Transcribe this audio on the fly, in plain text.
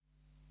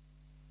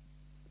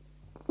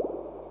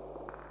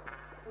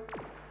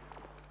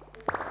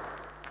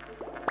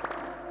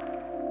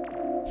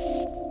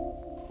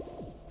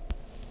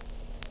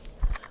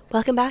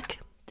Welcome back.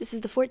 This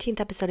is the 14th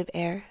episode of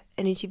Air,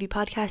 an interview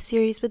podcast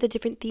series with a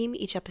different theme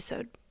each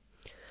episode.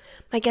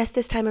 My guest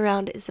this time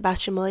around is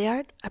Sebastian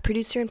Mollejard, a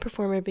producer and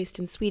performer based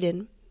in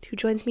Sweden, who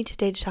joins me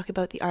today to talk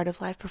about the art of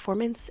live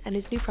performance and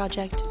his new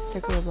project,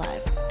 Circle of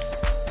Live.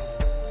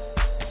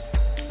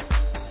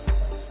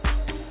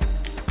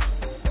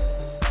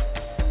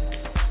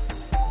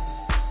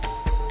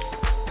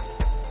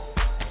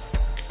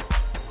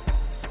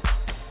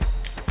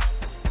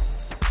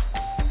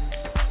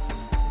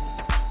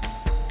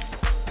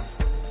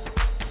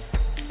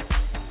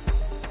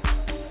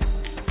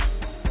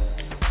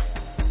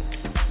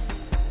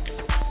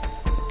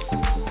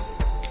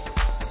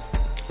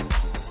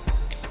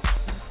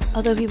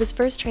 Although he was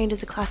first trained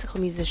as a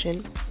classical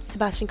musician,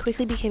 Sebastian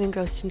quickly became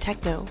engrossed in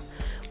techno,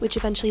 which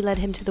eventually led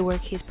him to the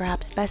work he's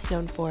perhaps best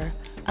known for,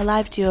 a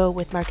live duo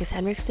with Marcus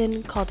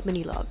Henriksson called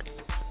Manilog.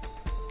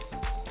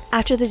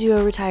 After the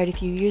duo retired a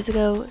few years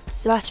ago,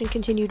 Sebastian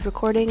continued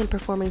recording and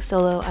performing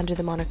solo under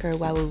the moniker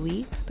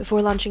Wowowee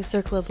before launching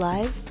Circle of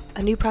Live,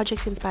 a new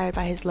project inspired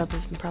by his love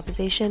of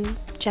improvisation,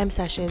 jam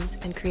sessions,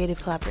 and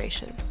creative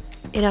collaboration.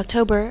 In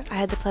October, I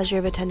had the pleasure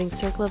of attending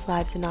Circle of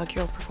Live's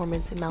inaugural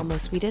performance in Malmö,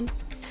 Sweden,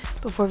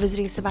 before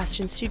visiting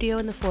Sebastian's studio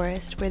in the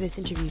forest where this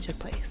interview took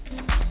place.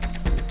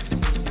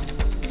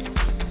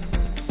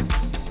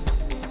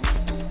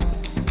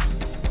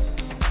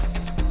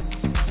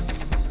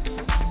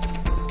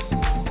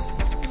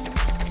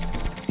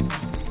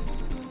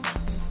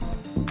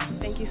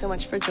 Thank you so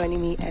much for joining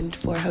me and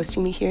for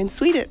hosting me here in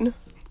Sweden.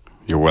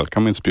 You're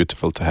welcome. It's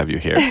beautiful to have you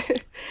here.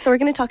 So we're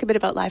going to talk a bit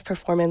about live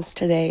performance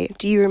today.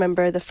 Do you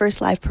remember the first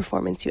live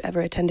performance you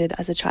ever attended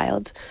as a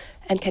child?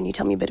 And can you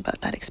tell me a bit about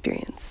that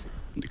experience?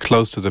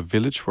 Close to the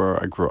village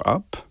where I grew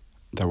up,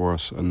 there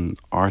was an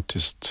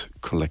artist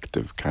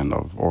collective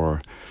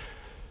or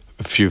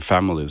a few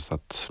families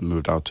that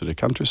moved out to the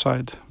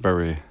countryside,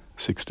 very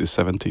 60s,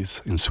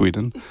 70s in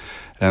Sweden.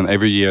 And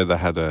every year they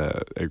had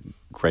a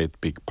great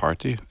big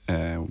party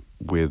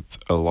with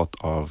a lot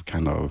of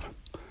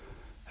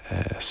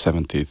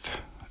 70s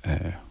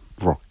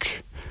rock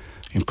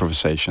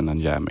improvisation and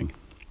jamming.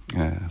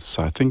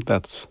 So I think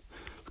that's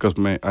because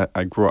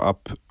I grew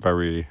up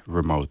very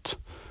remote.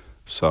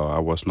 So I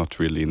was not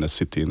really in a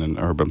city, in an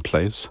urban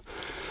place.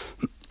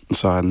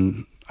 So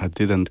I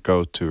didn't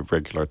go to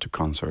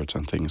concerts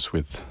and things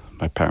with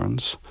my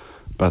parents.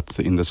 But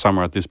in the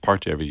summer at this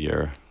party every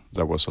year,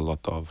 there was a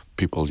lot of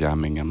people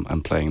jamming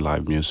and playing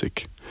live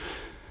music.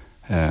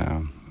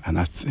 And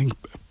I think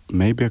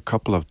maybe a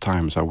couple of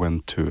times I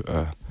went to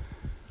a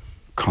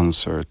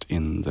concert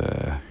in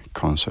the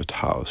concert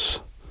house.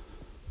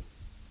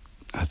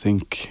 I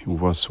think it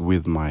was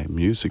with my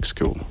music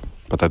school.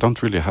 But I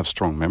don't really have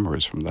strong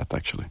memories from that,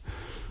 actually.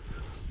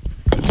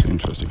 It's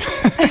interesting.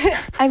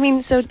 I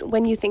mean, so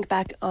when you think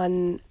back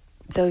on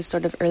those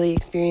sort of early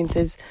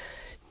experiences,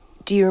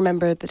 do you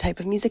remember the type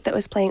of music that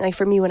was playing? Like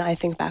for me, when I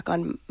think back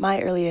on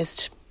my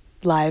earliest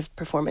live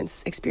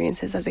performance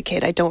experiences as a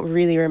kid, I don't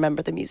really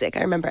remember the music.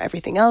 I remember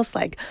everything else,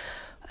 like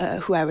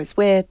who I was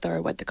with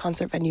or what the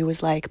concert venue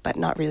was like, but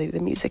not really the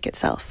music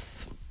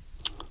itself.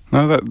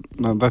 No,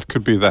 that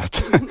could be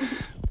that.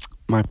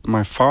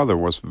 My father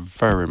was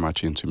very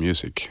much into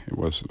music. It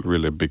was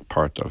really a big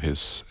part of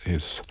his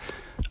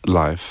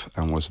life,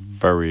 and was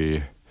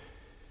very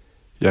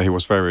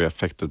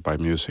affected by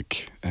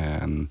music.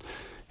 And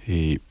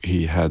he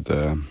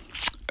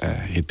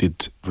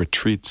did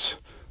retreats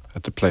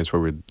at the place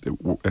where we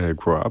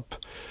grew up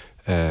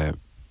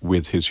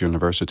with his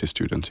university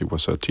students. He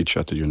was a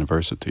teacher at the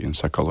university in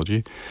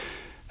psychology,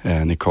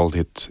 and he called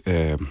it.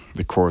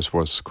 The course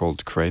was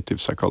called Creative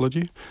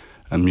Psychology.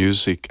 And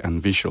music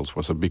and visuals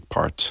was a big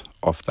part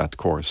of that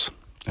course,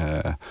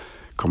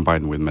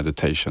 combined with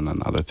meditation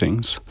and other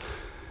things.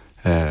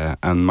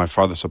 And my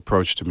father's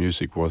approach to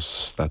music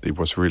was that it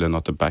was really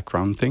not a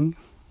background thing.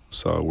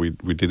 So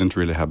we didn't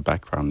really have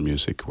background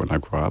music when I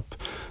grew up,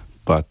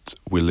 but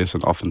we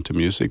listened often to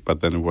music,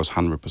 but then it was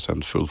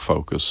 100% full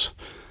focus.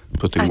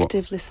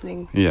 Active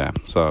listening. Yeah,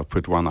 so I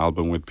put one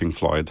album with Pink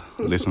Floyd,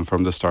 listen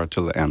from the start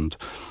till the end.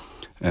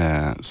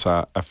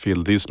 So I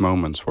feel these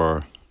moments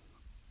were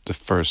the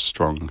first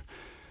strong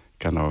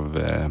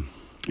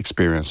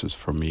experiences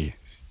for me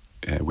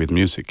with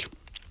music.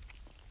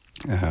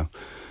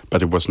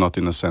 But it was not,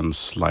 in a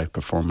sense, live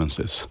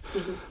performances.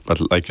 Mm-hmm.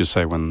 But like you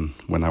say, when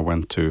I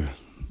went to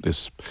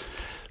this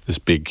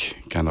big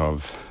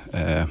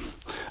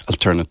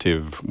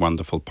alternative,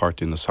 wonderful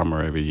party in the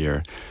summer every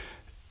year,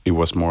 it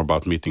was more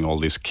about meeting all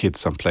these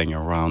kids and playing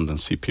around and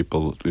see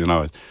people,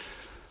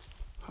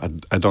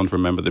 I don't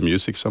remember the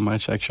music so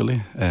much,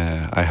 actually.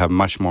 I have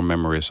much more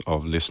memories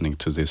of listening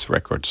to these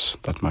records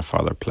that my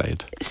father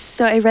played.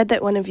 So I read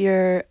that one of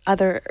your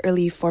other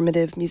early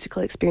formative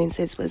musical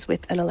experiences was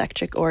with an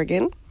electric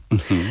organ.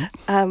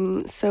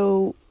 Mm-hmm.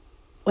 So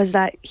was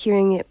that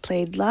hearing it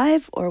played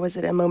live, or was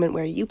it a moment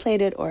where you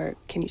played it, or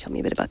can you tell me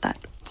a bit about that?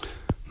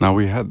 Now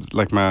we had,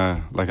 like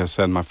I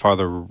said, my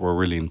father were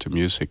really into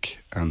music,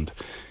 and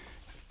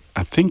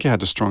I think he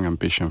had a strong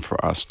ambition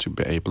for us to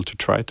be able to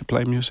try to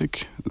play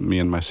music, me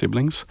and my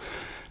siblings.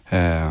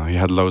 He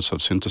had loads of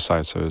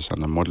synthesizers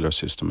and a modular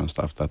system and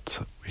stuff that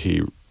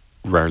he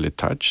rarely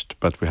touched,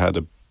 but we had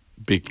a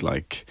big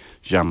like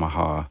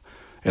Yamaha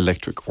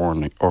electric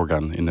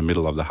organ in the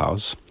middle of the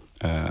house.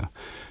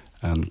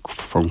 And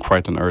from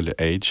quite an early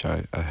age,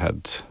 I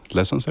had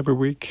lessons every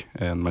week,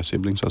 and my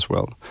siblings as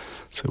well.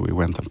 So we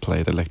went and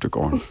played electric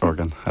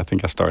organ. I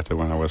think I started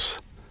when I was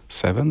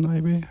 7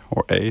 maybe,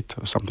 or 8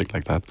 or something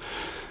like that.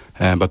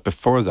 But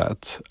before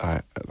that,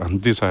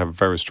 and this I have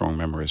very strong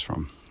memories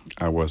from.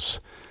 I was,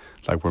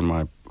 like when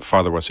my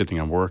father was sitting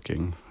and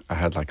working, I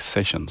had like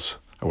sessions.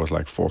 I was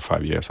like 4 or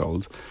 5 years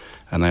old.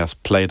 And I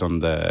just played on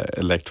the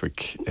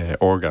electric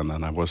organ,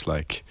 and I was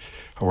like,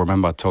 I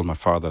remember I told my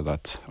father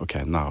that,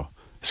 okay, now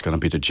it's going to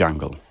be the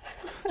jungle.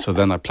 So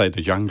then I played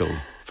the jungle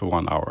for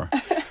 1 hour,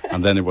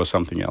 and then it was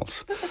something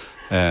else.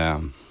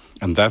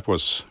 And that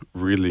was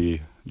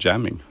really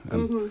jamming.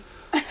 And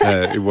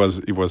it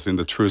was in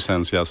the true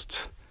sense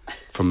just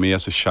for me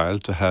as a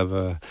child to have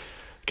a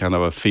kind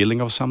of a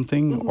feeling of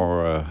something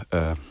or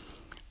a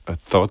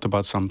thought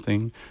about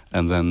something,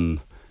 and then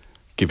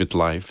give it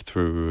life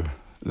through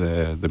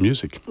the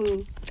music.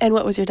 And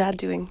what was your dad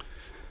doing?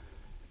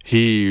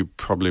 He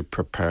probably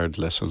prepared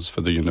lessons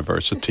for the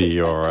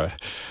university or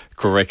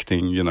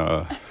correcting,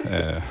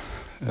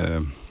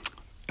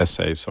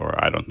 essays,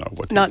 or I don't know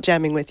what. Not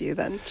jamming with you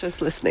then, just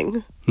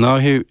listening. No,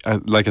 he,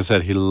 like I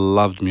said, he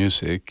loved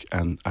music,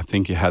 and I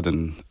think he had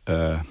an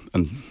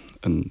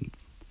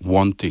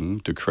wanting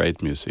to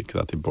create music,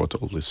 that he bought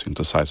all these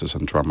synthesizers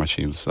and drum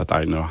machines that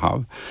I know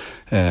how.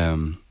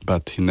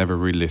 But he never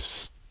really.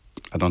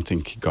 I don't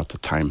think he got the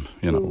time,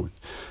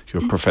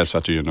 You're a professor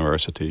at the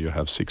university, you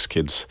have 6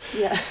 kids,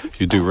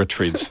 you do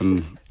retreats,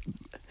 and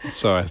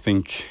so I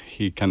think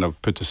he kind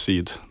of put a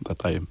seed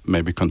that I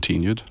maybe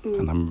continued,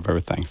 and I'm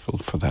very thankful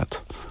for that.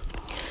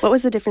 What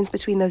was the difference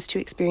between those two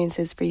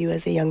experiences for you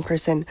as a young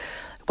person?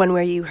 One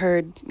where you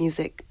heard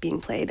music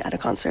being played at a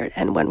concert,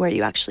 and one where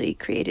you actually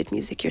created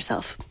music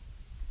yourself?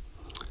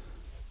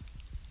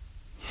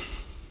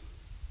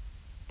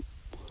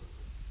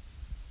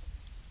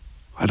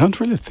 I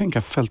don't really think I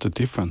felt a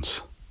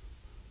difference.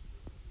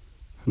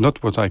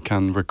 Not what I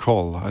can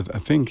recall. I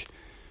think,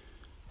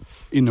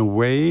 in a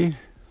way,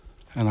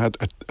 and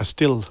I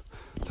still,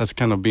 that's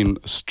kind of been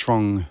a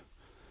strong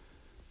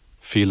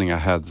feeling I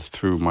had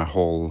through my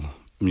whole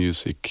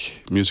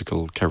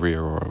musical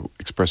career or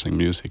expressing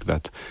music,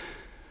 that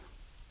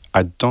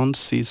I don't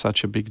see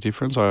such a big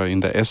difference, or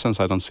in the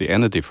essence I don't see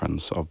any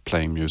difference of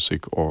playing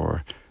music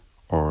or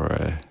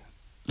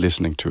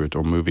listening to it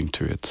or moving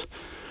to it.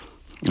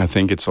 I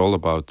think it's all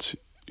about,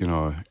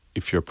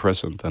 if you're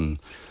present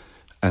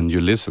and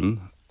you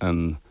listen,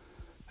 and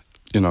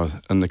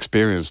an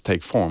experience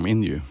take form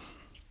in you.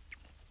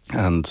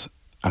 And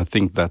I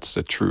think that's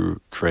the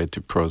true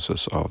creative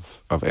process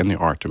of any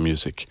art or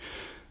music.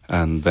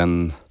 And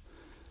then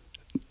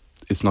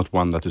it's not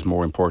one that is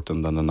more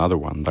important than another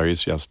one. There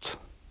is just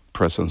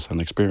presence and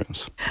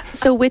experience.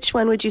 So which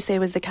one would you say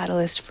was the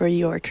catalyst for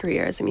your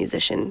career as a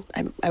musician?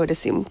 I would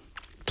assume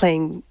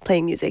playing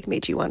music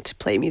made you want to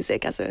play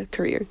music as a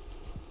career.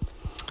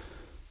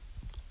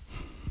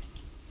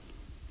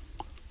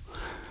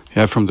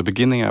 Yeah, from the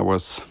beginning I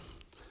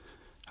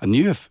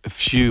knew a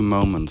few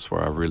moments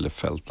where I really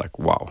felt like,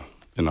 wow,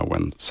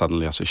 when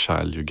suddenly as a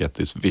child you get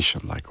this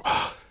vision like,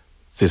 oh,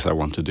 this I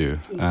want to do.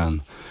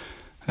 And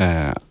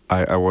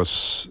I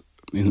was,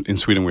 in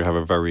Sweden we have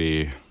a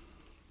very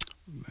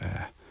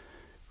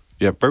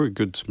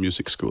good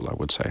music school, I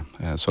would say.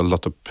 So a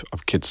lot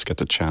of kids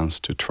get a chance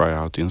to try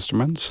out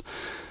instruments.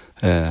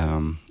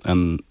 And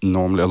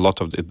normally a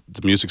lot of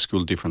the music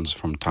school differs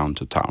from town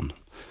to town.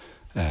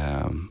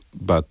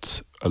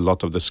 But a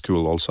lot of the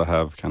school also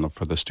have kind of,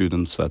 for the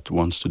students that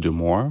wants to do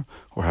more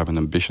or have an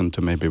ambition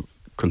to maybe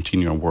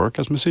continue and work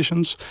as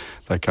musicians,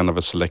 they're kind of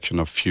a selection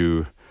of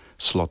few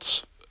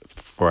slots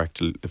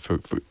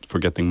for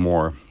getting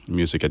more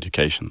music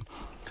education.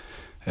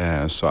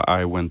 So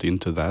I went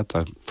into that.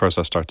 First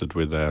I started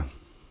with the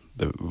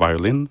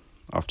violin,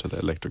 after the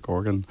electric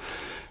organ,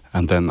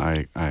 and then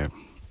I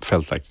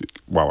felt like,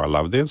 wow, I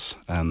love this,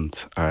 and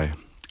I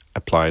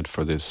applied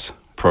for this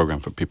program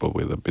for people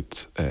with a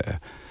bit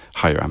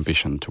higher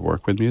ambition to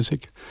work with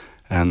music,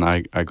 and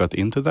I got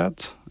into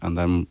that. And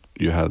then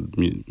you had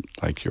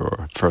like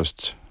your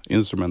first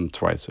instrument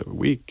twice a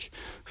week,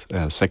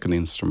 second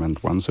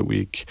instrument once a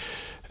week,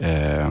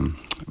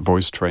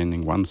 voice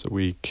training once a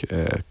week,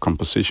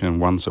 composition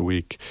once a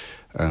week,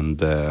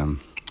 and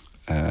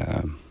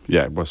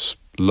it was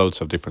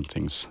loads of different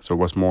things. So it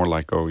was more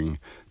like going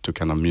to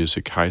kind of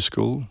music high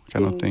school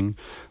kind of thing.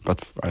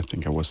 But I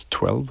think I was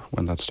 12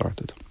 when that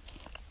started.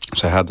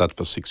 So I had that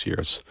for 6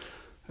 years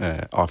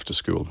after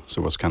school.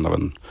 So it was kind of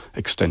an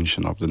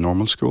extension of the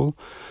normal school.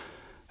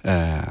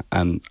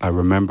 And I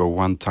remember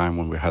one time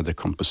when we had the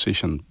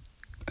composition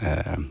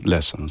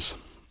lessons,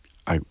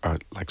 I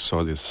like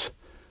saw this,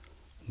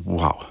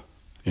 wow,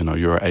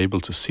 you're able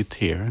to sit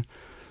here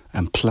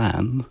and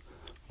plan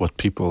what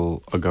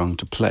people are going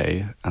to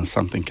play, and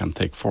something can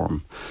take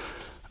form.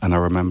 And I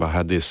remember I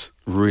had this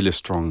really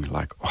strong,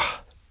 like,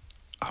 oh,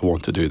 I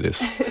want to do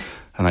this.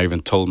 And I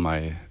even told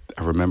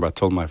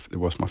it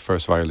was my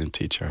first violin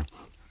teacher.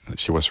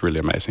 She was really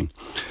amazing.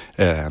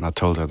 And I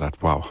told her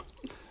that, wow,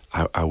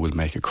 I will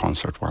make a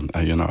concert one.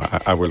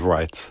 I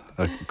will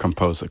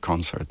compose a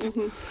concert.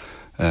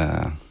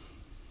 Mm-hmm.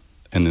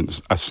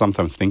 And I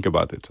sometimes think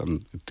about it,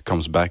 and it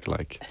comes back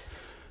like,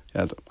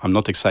 yeah, I'm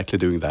not exactly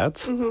doing that,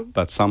 mm-hmm.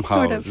 but somehow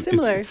sort of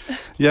similar.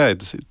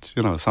 It's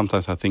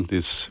sometimes I think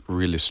this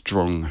really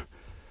strong,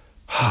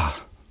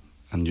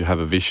 and you have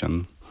a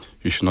vision.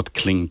 You should not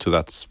cling to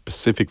that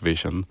specific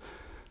vision.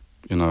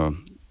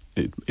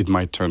 It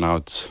might turn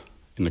out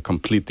in a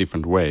complete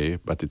different way,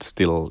 but it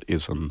still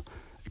is an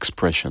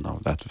expression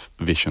of that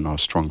vision or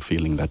strong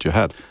feeling that you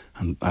had.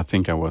 And I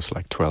think I was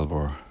like 12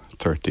 or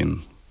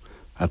 13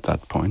 at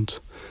that point.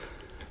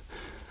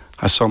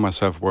 I saw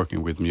myself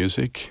working with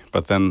music,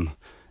 but then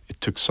it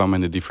took so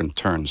many different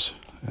turns.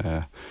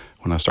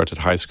 When I started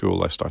high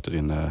school, I started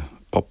in a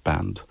pop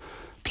band,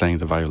 playing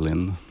the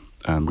violin,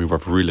 and we were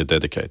really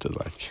dedicated.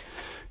 Like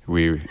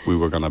we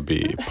were gonna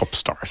be pop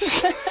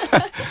stars.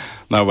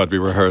 No, but we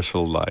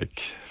rehearsal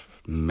like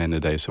many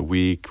days a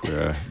week.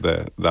 Where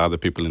the other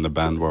people in the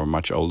band were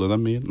much older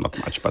than me, not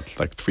much, but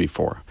like 3,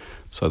 4.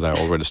 So they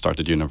already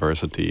started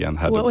university and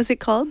had. What was it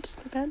called,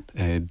 the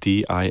band?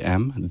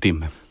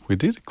 DIM. We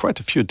did quite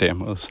a few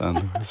demos,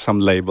 and some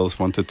labels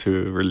wanted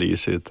to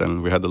release it,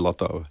 and we had a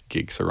lot of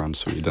gigs around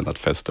Sweden at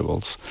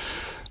festivals.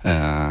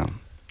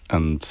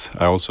 And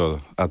I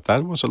also,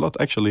 that was a lot,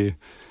 actually.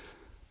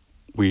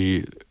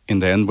 In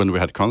the end, when we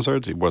had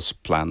concert, it was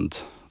planned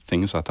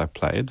things that I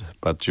played,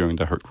 but during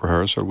the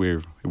rehearsal,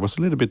 it was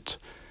a little bit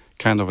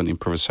kind of an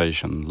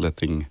improvisation,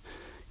 we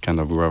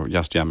were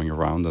just jamming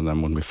around, and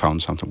then when we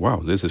found something,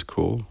 wow, this is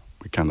cool,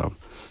 we kind of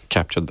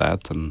captured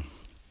that and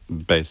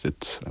based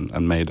it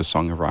and made a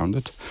song around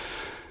it.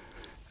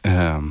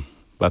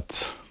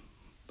 But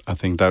I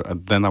think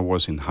that then I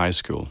was in high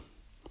school,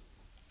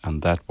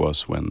 and that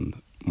was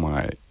when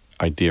my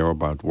idea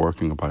about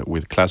working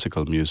with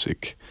classical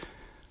music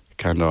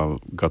kind of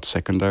got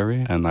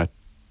secondary, and I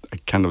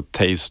kind of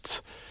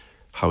taste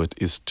how it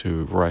is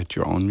to write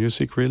your own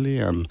music, really,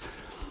 and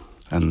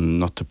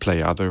not to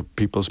play other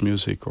people's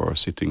music or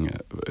sitting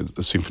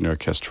a symphony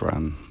orchestra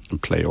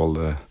and play all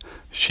the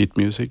sheet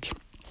music.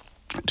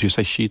 Do you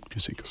say sheet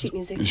music? Sheet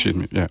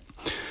music.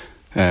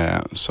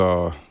 Yeah.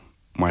 So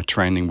my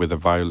training with the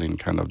violin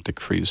kind of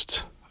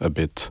decreased a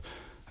bit,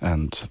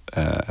 and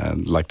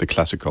like the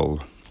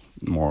classical,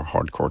 more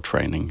hardcore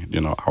training,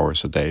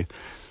 hours a day.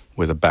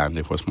 With a band,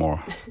 it was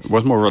more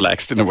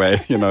relaxed in a way,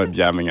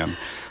 jamming and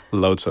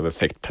loads of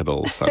effect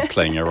pedals and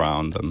playing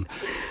around.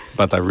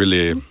 But I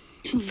really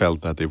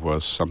felt that it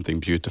was something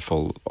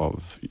beautiful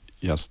of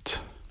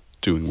just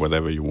doing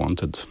whatever you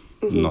wanted,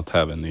 mm-hmm. not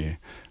have any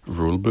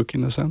rule book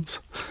in a sense.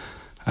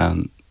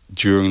 And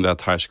during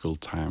that high school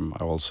time,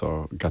 I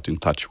also got in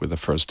touch with the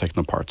first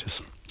techno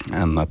parties.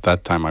 And at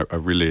that time, I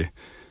really,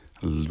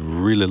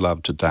 really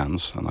loved to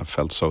dance, and I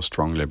felt so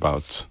strongly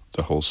about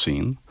the whole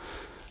scene.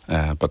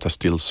 But I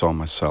still saw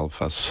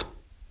myself as,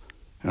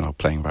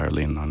 playing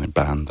violin in a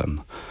band.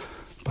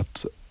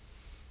 But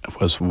it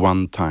was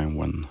one time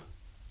when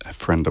a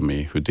friend of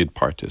me who did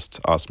parties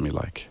asked me,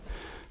 like,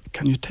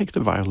 can you take the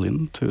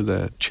violin to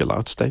the chill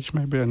out stage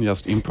maybe and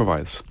just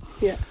improvise?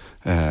 Yeah.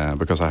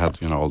 Because I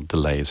had, all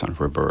delays and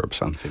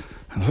reverbs and things.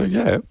 And so,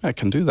 yeah, I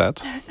can do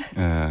that.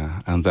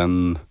 And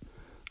then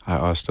I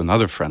asked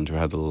another friend who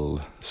had a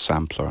little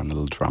sampler and a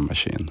little drum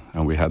machine.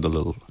 And we had a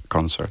little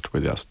concert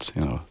with just,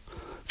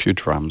 few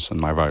drums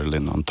and my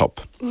violin on top.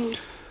 Mm.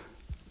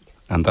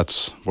 And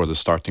that's where the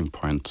starting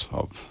point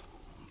of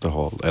the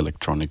whole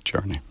electronic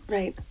journey.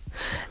 Right.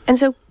 And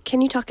so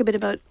can you talk a bit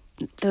about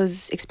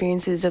those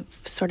experiences of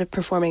sort of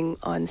performing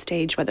on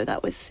stage, whether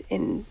that was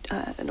in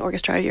an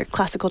orchestra, your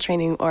classical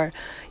training, or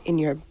in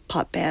your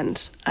pop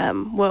band?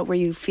 What were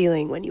you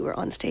feeling when you were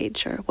on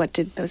stage, or what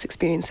did those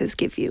experiences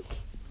give you?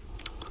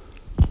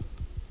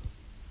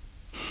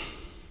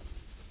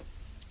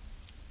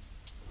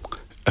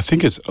 I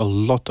think it's a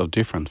lot of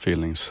different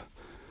feelings.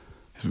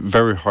 It's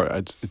very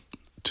hard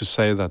to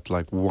say that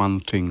like one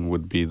thing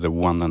would be the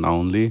one and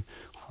only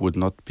would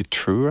not be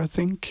true, I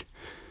think.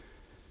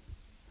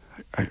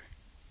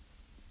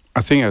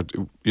 I think,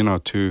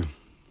 to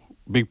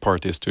big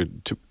part is to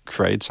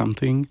create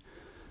something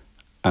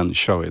and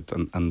show it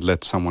and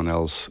let someone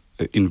else,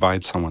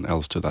 invite someone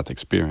else to that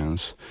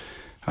experience.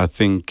 I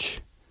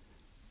think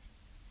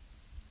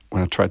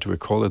when I try to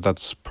recall it,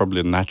 that's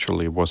probably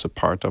naturally was a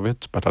part of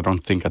it, but I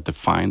don't think I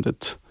defined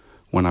it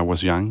when I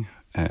was young.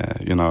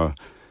 I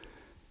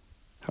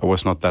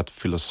was not that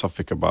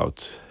philosophic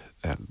about,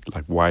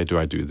 like, why do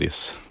I do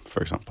this,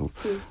 for example.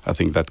 Mm. I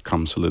think that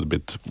comes a little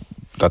bit,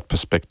 that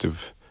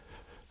perspective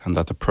and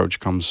that approach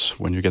comes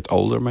when you get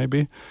older,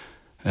 maybe.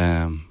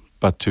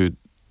 But to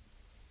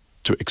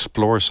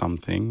explore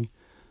something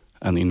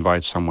and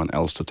invite someone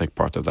else to take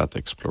part of that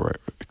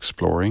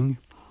exploring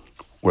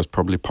was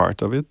probably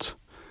part of it.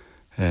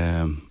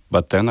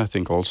 But then I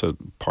think also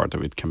part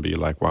of it can be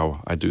like,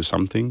 wow, I do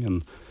something,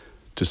 and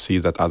to see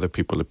that other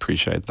people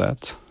appreciate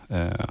that.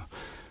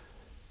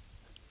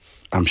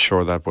 I'm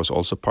sure that was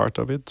also part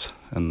of it,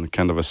 and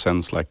kind of a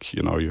sense like,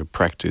 you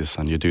practice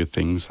and you do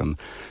things and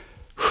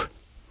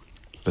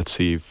let's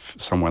see if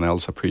someone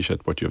else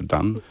appreciates what you've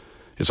done.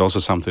 It's also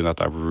something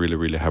that I really,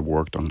 really have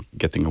worked on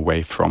getting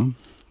away from,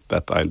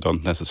 that I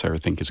don't necessarily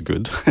think is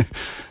good.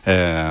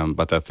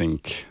 But I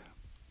think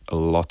a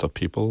lot of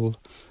people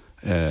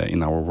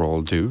in our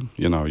world do.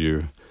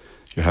 You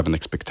have an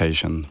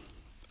expectation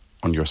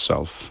on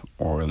yourself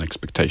or an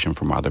expectation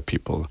from other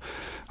people,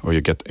 or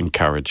you get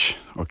encouraged.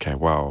 Okay,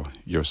 wow,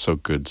 you're so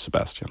good,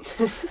 Sebastian.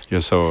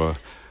 You're so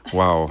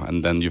wow,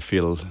 and then you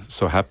feel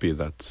so happy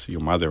that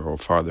your mother or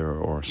father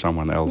or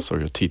someone else or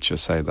your teacher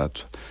say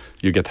that.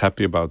 You get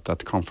happy about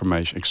that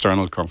confirmation,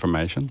 external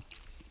confirmation,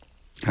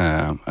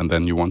 and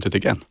then you want it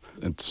again.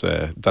 It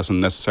doesn't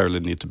necessarily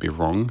need to be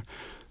wrong,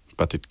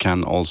 but it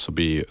can also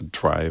be a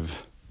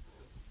drive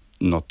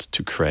not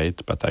to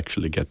create, but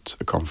actually get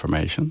a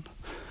confirmation.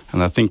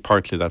 And I think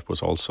partly that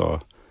was also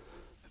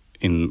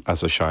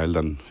as a child,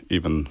 and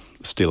even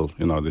still,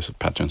 these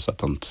patterns that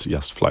don't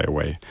just fly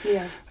away.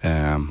 Yeah.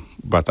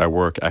 But I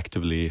work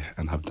actively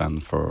and have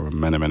done for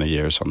many, many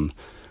years on,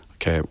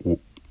 okay,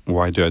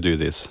 why do I do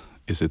this?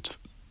 Is it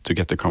to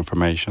get the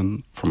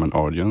confirmation from an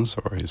audience,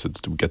 or is it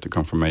to get the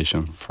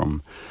confirmation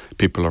from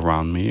people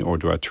around me, or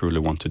do I truly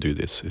want to do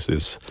this? Is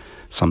this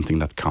something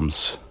that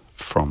comes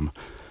from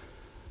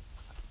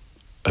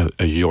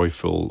a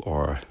joyful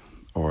or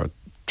a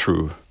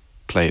true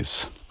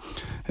place?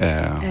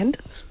 And?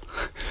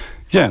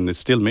 Yeah, and it's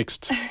still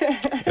mixed.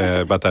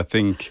 But I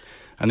think,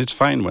 and it's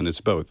fine when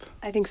it's both.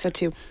 I think so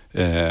too.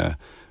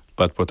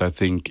 But what I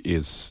think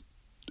is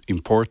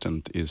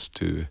important is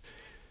to,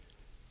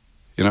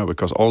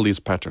 because all these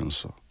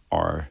patterns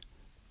are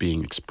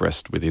being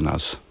expressed within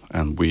us,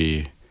 and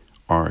we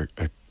are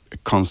a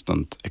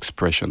constant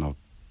expression of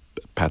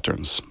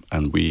patterns,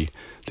 and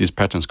these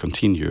patterns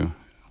continue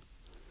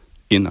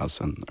in us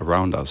and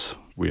around us.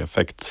 We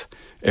affect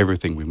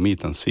everything we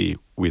meet and see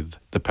with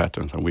the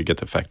patterns, and we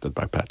get affected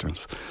by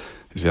patterns.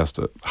 It's just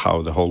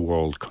how the whole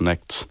world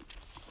connects.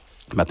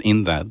 But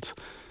in that,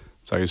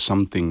 there is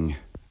something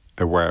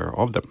aware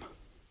of them.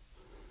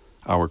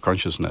 Our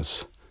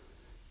consciousness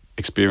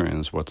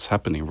experience what's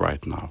happening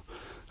right now.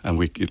 And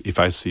if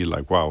I see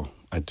like, wow,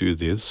 I do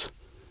this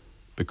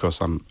because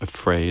I'm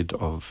afraid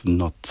of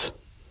not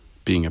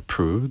being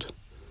approved,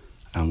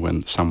 and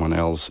when someone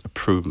else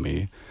approves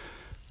me,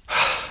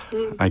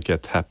 I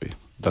get happy.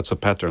 That's a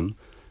pattern.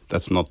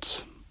 That's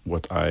not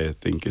what I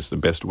think is the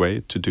best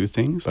way to do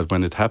things. But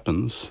when it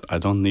happens, I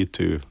don't need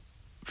to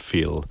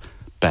feel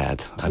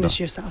bad. Punish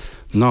yourself.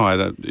 No, I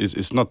don't.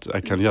 It's not.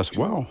 I can just,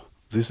 wow,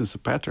 this is a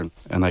pattern.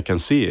 And I can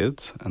see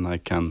it, and I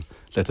can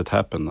let it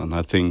happen. And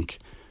I think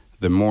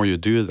the more you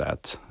do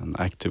that and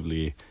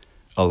actively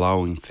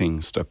allowing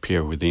things to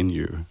appear within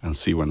you and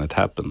see when it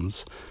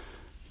happens,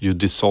 you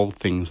dissolve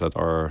things that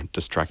are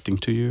distracting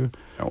to you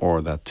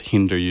or that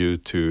hinder you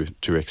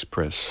to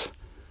express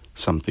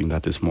something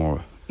that is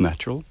more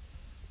natural.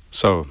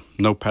 So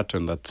no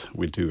pattern that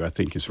we do, I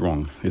think, is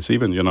wrong. It's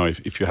even,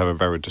 if you have a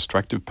very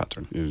destructive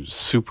pattern, you're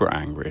super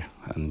angry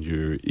and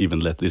you even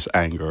let this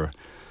anger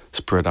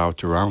spread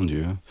out around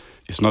you,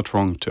 it's not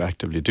wrong to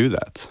actively do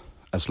that,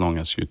 as long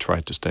as you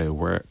try to stay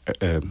aware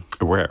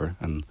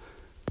and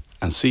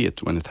see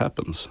it when it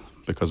happens,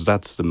 because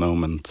that's the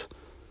moment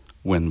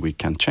when we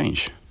can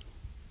change.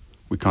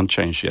 We can't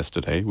change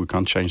yesterday, we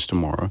can't change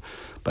tomorrow,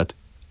 but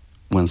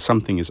when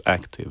something is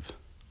active,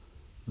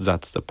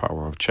 that's the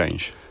power of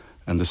change.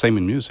 And the same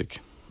in music.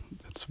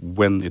 It's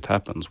when it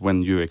happens,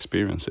 when you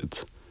experience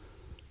it,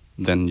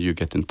 then you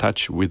get in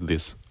touch with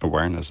this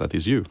awareness that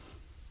is you.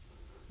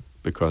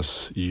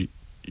 Because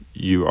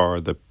you are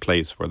the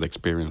place where the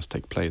experience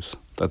takes place.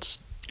 That's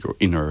your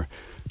inner,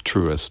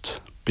 truest,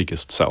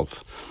 biggest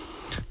self.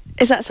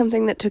 Is that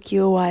something that took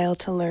you a while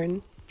to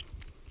learn?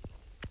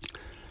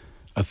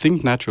 I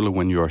think naturally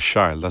when you're a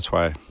child, that's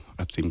why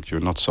I think you're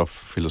not so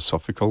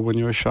philosophical when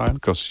you're a child,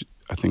 because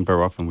I think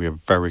very often we are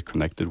very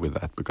connected with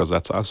that, because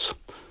that's us.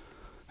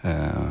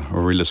 A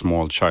really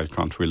small child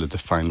can't really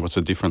define what's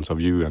the difference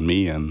of you and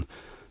me and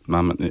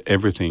mom.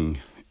 Everything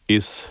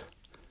is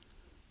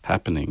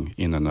happening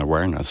in an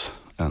awareness.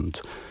 And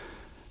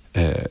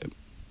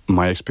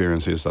my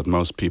experience is that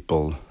most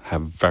people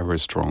have very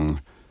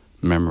strong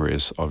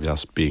memories of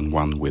just being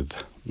one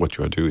with what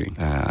you are doing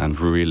and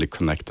really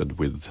connected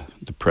with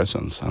the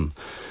presence. And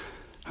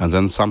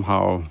then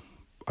somehow,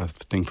 I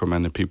think for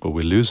many people,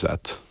 we lose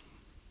that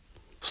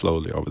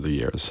slowly over the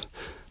years.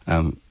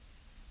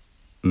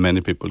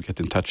 Many people get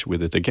in touch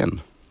with it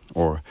again,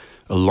 or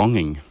a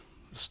longing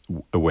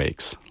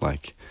awakes.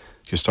 Like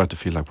you start to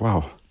feel like,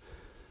 wow,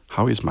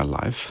 how is my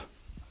life?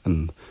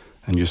 And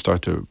you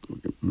start to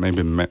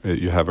maybe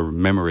you have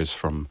memories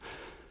from,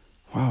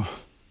 wow,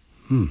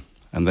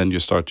 and then you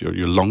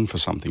long for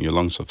something. You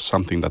long for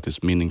something that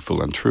is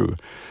meaningful and true,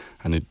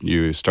 and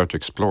you start to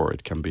explore.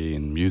 It can be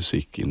in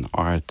music, in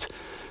art,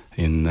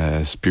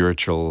 in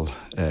spiritual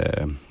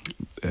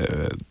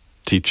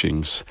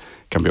teachings.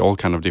 It can be all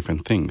kind of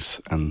different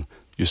things, and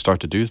you start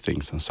to do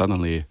things, and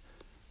suddenly,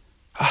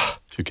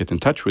 you get in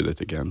touch with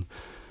it again,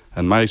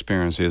 And my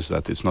experience is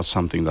that it's not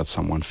something that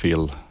someone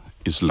feel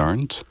is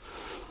learned.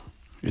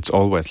 It's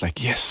always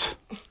like, yes,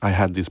 I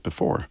had this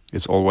before.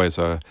 It's always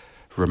a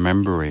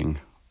remembering,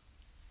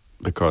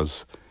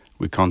 because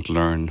we can't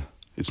learn.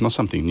 It's not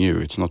something new.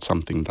 It's not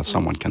something that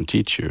someone can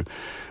teach you,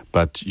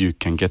 but you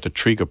can get a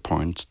trigger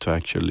point to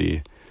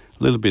actually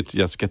a little bit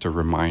just get a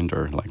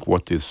reminder, like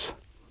what is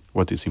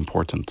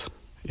important.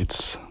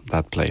 It's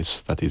that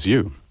place that is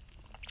you.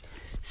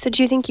 So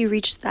do you think you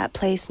reached that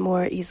place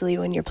more easily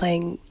when you're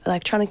playing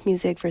electronic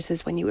music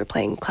versus when you were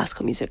playing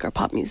classical music or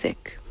pop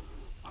music?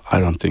 I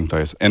don't think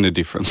there is any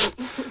difference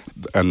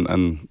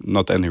and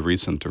not any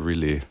reason to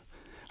really...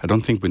 I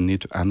don't think we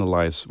need to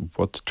analyze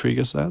what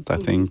triggers that. I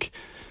think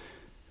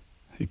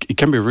it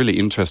can be really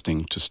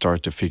interesting to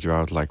start to figure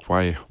out, like,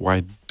 why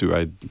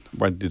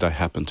did I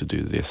happen to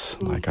do this?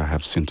 Like, I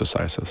have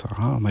synthesizers.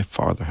 My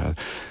father had...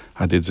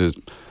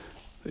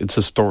 It's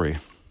a story.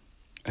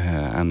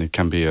 And it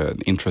can be an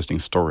interesting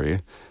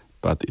story,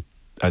 but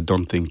I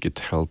don't think it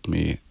helped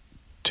me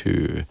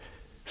to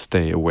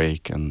stay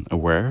awake and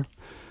aware.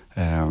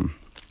 And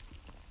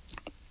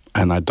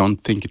I don't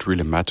think it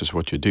really matters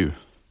what you do.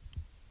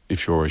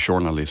 If you're a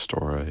journalist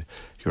or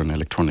you're an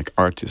electronic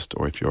artist,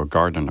 or if you're a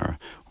gardener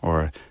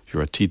or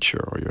you're a teacher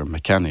or you're a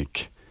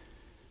mechanic,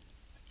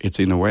 it's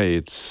in a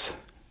way,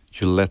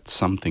 you let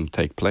something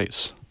take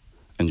place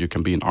and you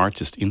can be an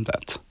artist in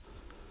that.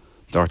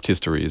 The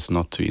artistry is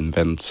not to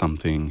invent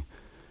something,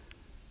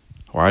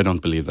 or I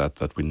don't believe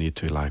that we need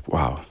to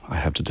wow, I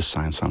have to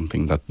design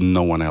something that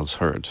no one else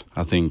heard.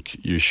 I think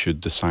you should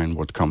design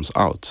what comes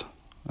out.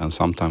 And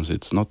sometimes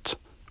it's not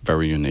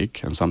very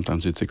unique, and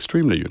sometimes it's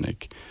extremely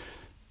unique.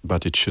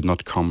 But it should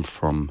not come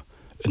from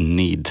a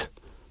need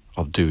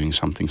of doing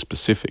something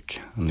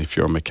specific. And if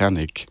you're a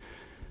mechanic,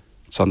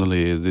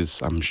 suddenly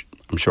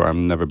I'm sure I've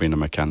never been a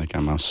mechanic.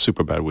 I'm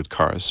super bad with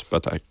cars,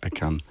 but I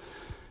can...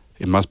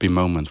 It must be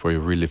moments where you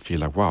really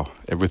feel like, wow,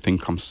 everything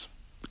comes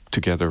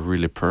together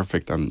really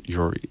perfect and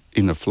you're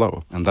in a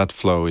flow. And that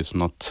flow is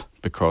not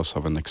because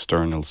of an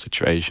external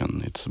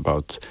situation. It's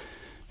about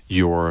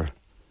your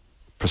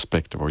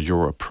perspective or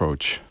your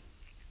approach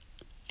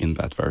in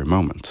that very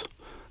moment.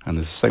 And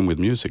it's the same with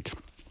music.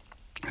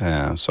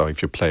 So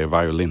if you play a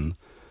violin,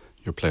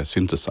 you play a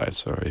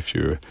synthesizer. If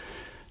you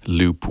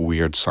loop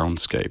weird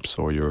soundscapes,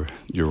 or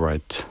you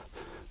write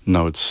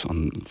notes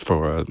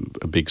for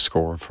a big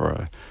score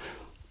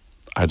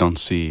I don't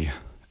see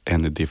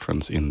any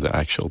difference in the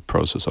actual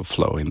process of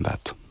flow in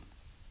that.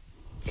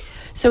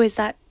 So is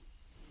that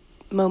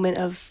moment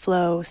of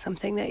flow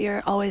something that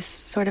you're always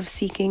sort of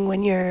seeking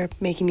when you're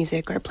making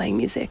music or playing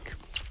music?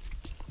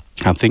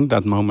 I think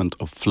that moment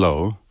of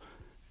flow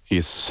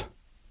is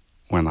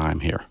when I'm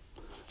here.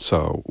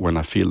 So when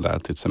I feel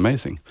that, it's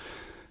amazing.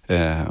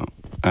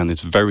 And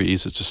it's very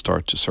easy to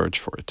start to search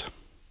for it.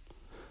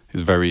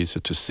 It's very easy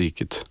to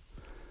seek it.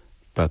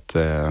 But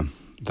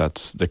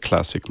that's the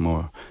classic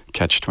more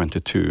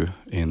catch-22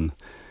 in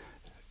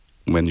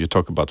when you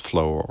talk about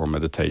flow or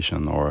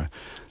meditation, or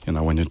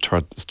when you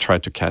try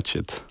to catch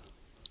it,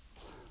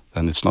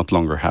 then it's not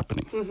longer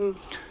happening.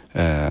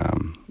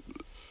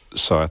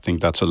 So I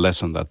think that's a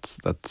lesson that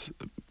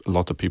a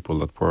lot of people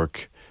that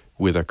work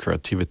with their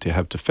creativity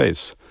have to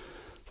face.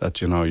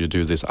 That you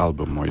do this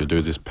album, or you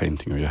do this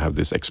painting, or you have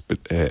this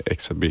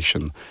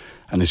exhibition,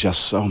 and it's just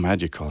so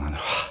magical,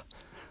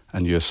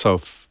 and you're so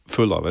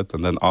full of it,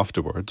 and then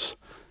afterwards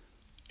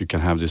you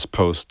can have this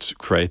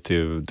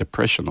post-creative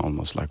depression,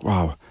 almost like,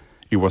 wow,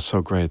 it was so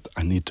great,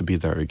 I need to be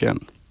there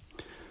again.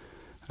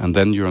 And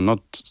then you're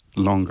not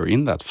longer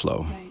in that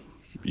flow.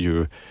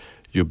 Right.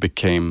 You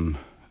became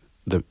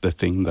the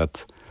thing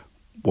that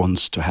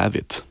wants to have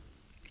it.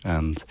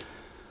 And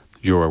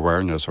your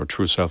awareness or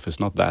true self is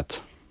not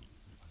that.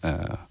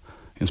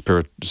 In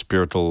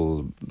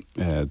spiritual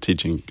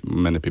teaching,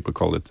 many people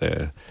call it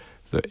the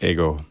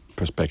ego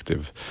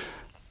perspective.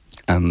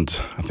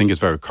 And I think it's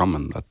very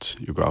common that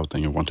you go out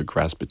and you want to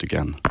grasp it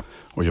again.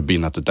 Or you've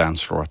been at the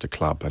dance floor at the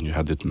club and you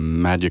had this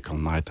magical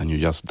night and you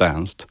just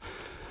danced.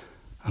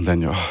 And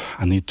then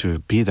I need to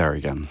be there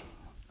again.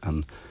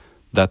 And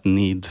that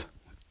need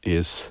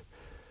is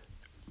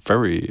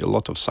a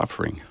lot of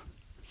suffering,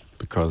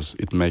 because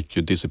it makes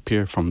you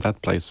disappear from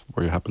that place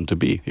where you happen to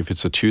be. If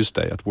it's a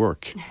Tuesday at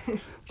work,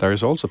 there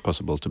is also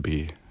possible to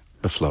be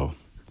a flow.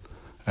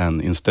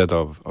 And instead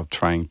of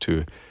trying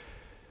to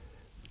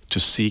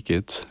seek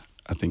it,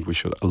 I think we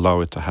should allow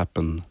it to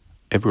happen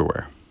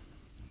everywhere.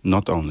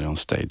 Not only on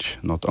stage,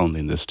 not only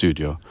in the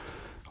studio,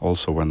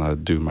 also when I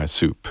do my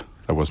soup.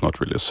 That was not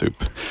really a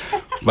soup.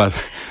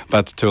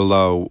 but to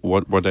allow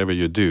whatever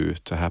you do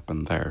to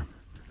happen there.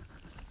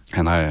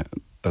 And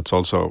that's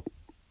also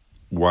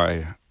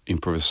why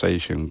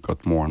improvisation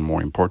got more and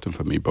more important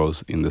for me,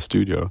 both in the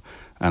studio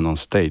and on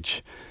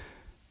stage,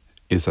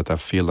 is that I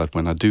feel that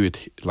when I do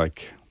it,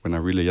 like when I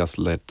really just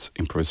let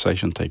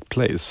improvisation take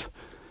place,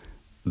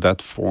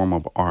 that form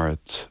of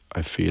art,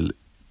 I feel,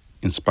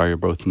 inspire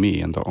both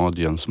me and the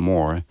audience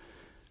more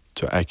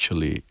to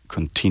actually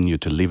continue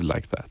to live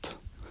like that.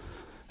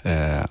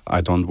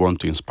 I don't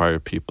want to inspire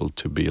people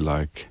to be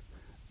like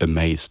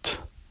amazed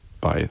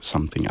by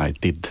something I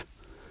did.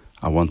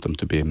 I want them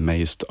to be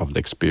amazed of the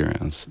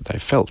experience they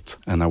felt.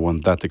 And I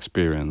want that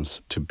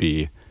experience to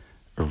be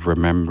a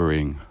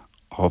remembering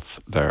of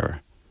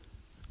their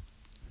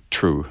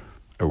true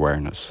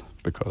awareness.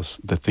 Because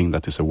the thing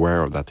that is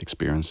aware of that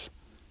experience,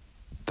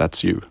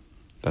 that's you,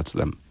 that's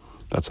them,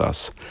 that's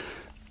us.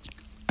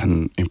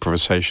 And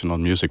improvisational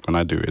music, when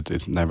I do it,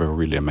 it's never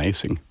really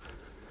amazing.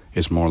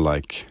 It's more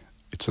like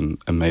it's an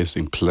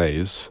amazing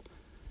place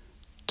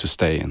to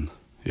stay in.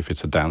 If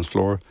it's a dance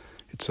floor,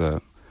 it's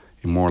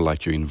more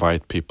like you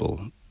invite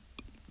people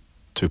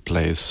to a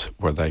place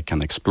where they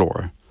can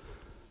explore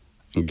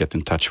and get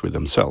in touch with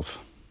themselves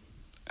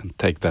and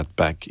take that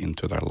back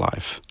into their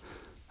life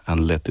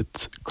and let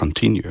it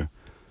continue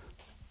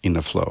in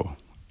a flow,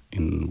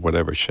 in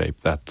whatever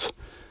shape that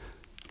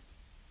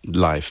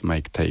life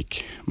might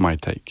take.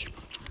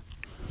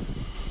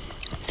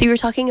 So you were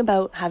talking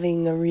about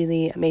having a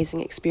really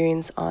amazing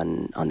experience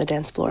on the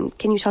dance floor.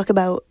 Can you talk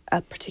about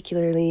a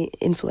particularly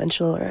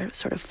influential or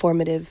sort of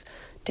formative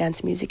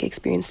dance music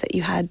experience that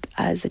you had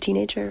as a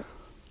teenager?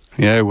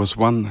 Yeah, it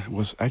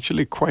was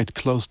actually quite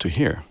close to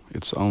here.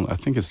 I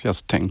think it's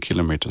just 10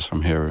 kilometers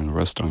from here in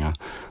Röstånga.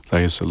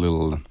 There is a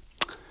little,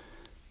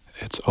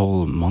 it's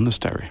old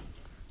monastery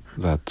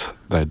that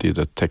they did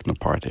a techno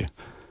party.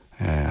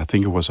 I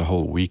think it was a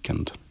whole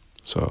weekend,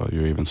 so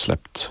you even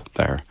slept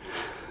there.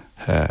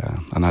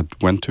 And I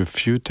went to a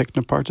few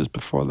techno parties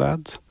before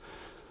that,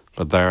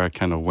 but there I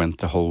kind of went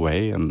the whole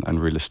way and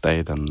really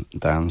stayed and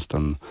danced,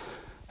 and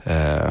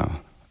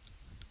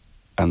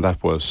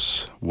that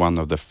was one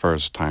of the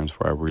first times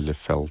where I really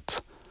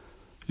felt,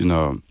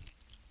 there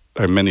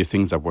are many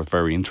things that were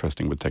very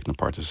interesting with techno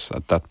parties.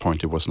 At that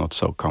point it was not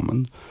so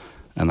common,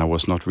 and I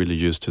was not really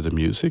used to the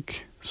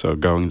music, so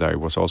going there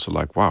was also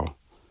like, wow,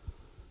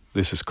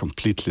 this is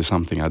completely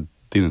something I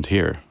didn't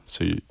hear.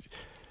 So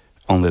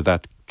only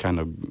that kind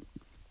of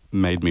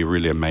made me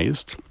really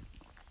amazed.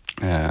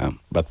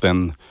 But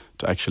then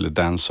to actually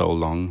dance so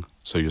long,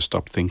 so you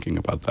stop thinking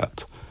about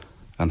that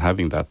and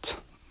having that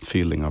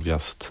feeling of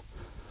just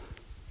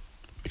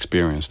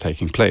experience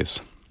taking place.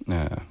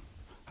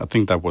 I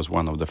think that was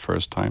one of the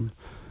first time.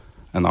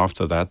 And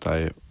after that,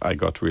 I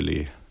got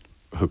really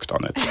hooked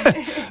on it.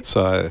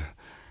 So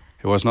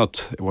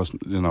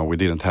we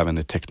didn't have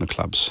any techno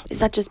clubs. Is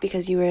that just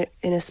because you were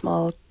in a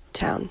small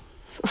town?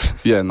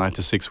 Yeah, in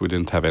 96 we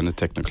didn't have any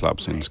techno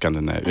clubs in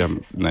Scandinavia.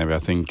 I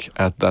think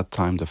at that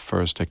time the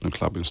first techno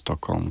club in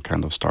Stockholm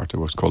kind of started. It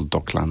was called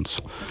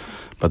Docklands.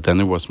 But then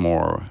it was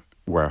more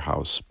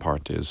warehouse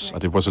parties.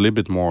 Right. It was a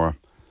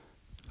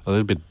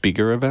little bit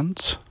bigger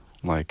events,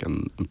 like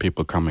and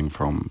people coming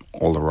from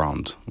all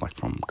around, like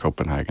from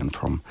Copenhagen,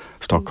 from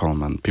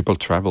Stockholm, and people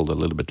traveled a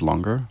little bit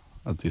longer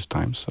at these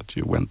times that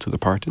you went to the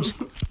parties.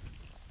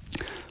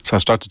 So I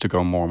started to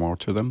go more and more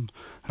to them,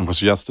 and it was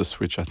just a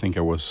switch. I think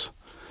I was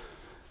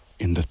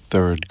in the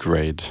 3rd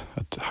grade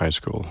at high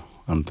school,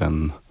 and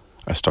then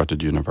I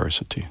started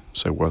university.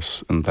 So it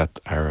was in that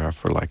area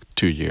for like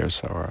 2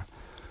 years. I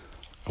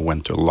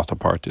went to a lot of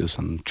parties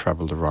and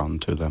traveled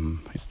around to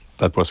them.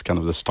 That was kind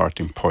of the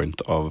starting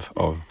point of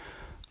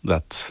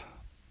that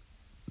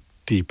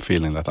deep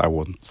feeling that I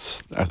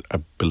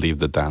believe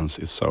the dance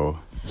is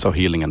so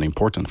healing and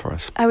important for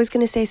us. I was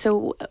going to say,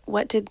 so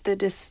what did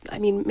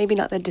maybe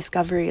not the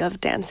discovery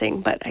of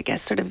dancing, but I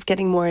guess sort of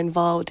getting more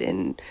involved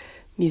in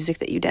music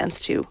that you dance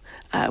to,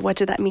 what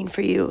did that mean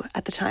for you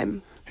at the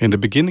time? In the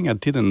beginning, I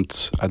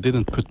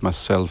didn't put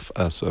myself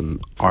as an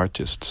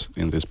artist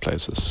in these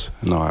places.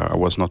 I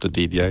was not a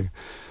DJ.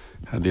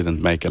 I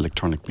didn't make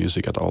electronic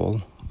music at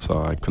all.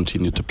 So I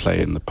continued to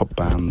play in the pop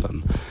band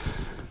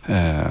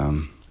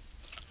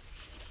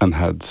and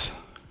had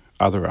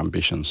other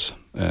ambitions.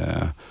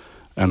 And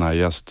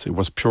it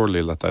was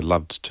purely that I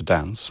loved to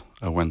dance.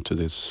 I went to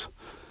these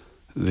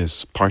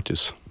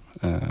parties.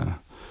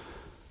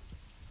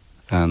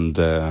 And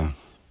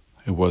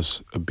it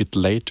was a bit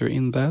later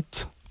in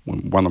that,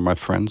 when one of my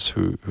friends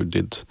who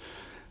did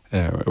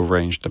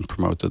arranged and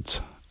promoted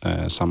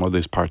some of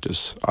these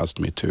parties asked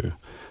me to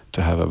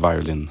have a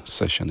violin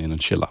session in a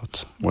chill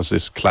out. It was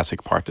this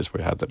classic parties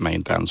where we had the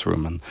main dance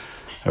room and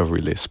a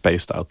really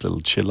spaced out little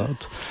chill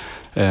out,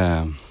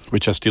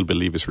 which I still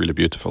believe is really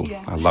beautiful.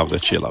 Yeah. I love the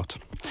chill out.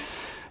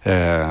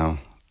 And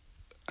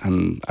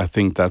I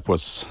think that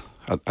was,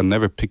 I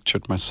never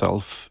pictured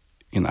myself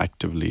in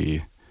actively,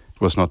 it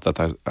was not that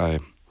I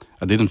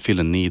didn't feel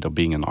a need of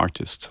being an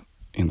artist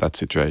in that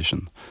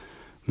situation.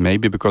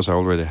 Maybe because I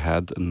already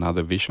had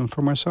another vision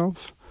for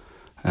myself,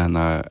 and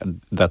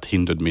that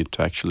hindered me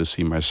to actually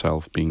see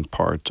myself being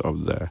part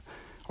of the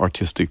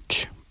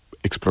artistic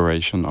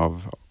exploration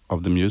of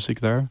the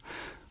music there.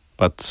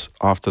 But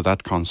after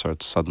that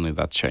concert, suddenly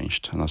that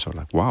changed, and I was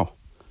like, wow,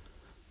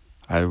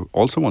 I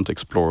also want to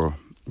explore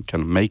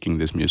kind of making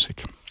this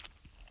music.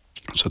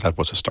 So that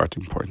was a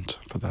starting point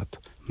for that.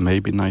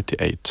 Maybe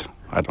 98,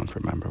 I don't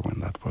remember when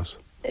that was.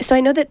 So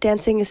I know that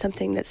dancing is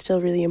something that's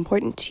still really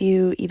important to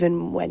you,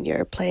 even when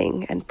you're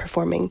playing and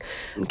performing.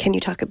 Can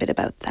you talk a bit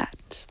about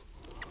that?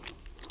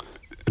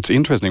 It's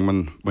interesting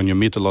when you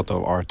meet a lot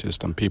of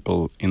artists and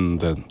people in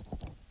the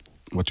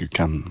what do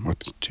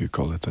you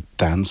call it, a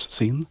dance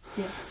scene.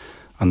 Yeah.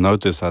 I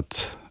noticed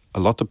that a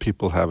lot of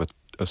people have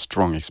a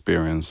strong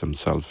experience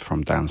themselves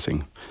from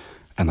dancing,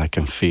 and I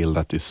can feel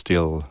that it's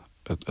still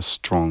a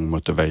strong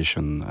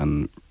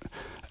motivation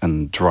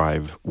and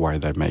drive why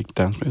they make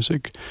dance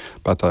music.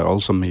 But I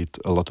also meet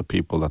a lot of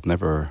people that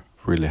never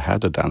really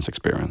had a dance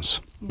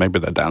experience. Maybe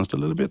they danced a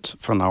little bit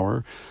for an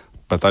hour,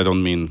 but I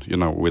don't mean,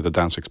 with a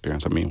dance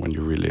experience, I mean when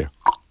you really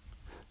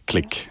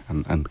click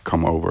and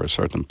come over a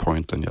certain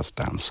point and just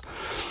dance.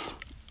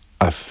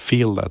 I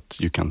feel that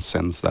you can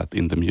sense that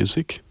in the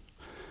music.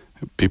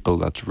 People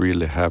that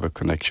really have a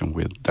connection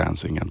with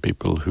dancing and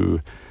people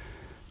who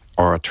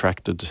are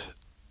attracted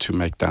to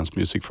make dance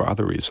music for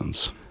other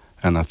reasons.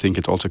 And I think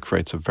it also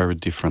creates a very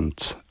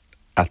different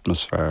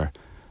atmosphere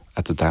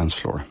at the dance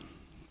floor.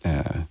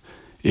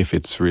 If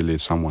it's really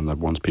someone that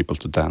wants people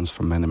to dance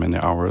for many, many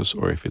hours,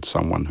 or if it's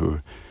someone who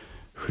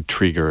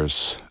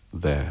triggers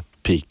the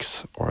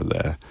peaks or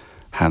the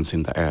hands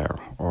in the air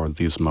or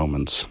these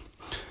moments.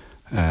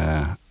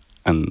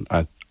 And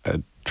I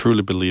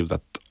truly believe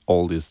that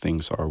all these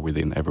things are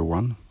within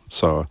everyone.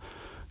 So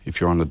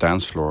if you're on the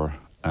dance floor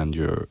and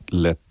you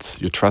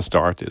trust the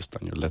artist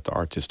and you let the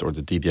artist or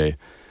the DJ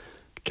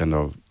kind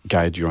of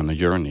guide you on a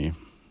journey,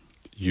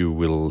 you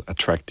will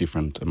attract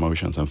different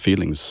emotions and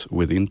feelings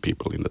within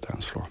people in the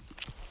dance floor.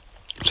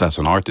 So as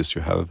an artist,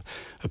 you have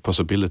a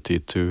possibility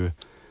to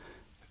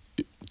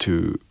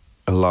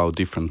allow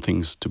different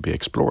things to be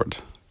explored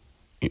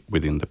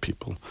within the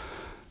people.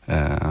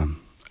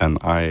 And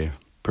I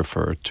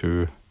prefer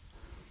to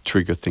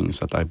trigger things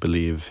that I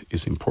believe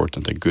is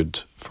important and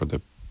good for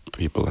the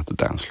people at the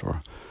dance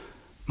floor,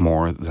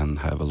 more than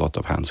have a lot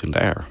of hands in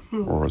the air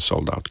or a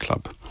sold-out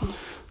club.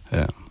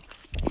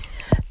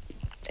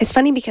 It's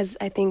funny because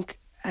I think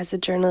as a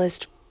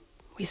journalist,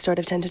 we sort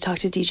of tend to talk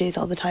to DJs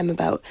all the time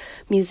about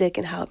music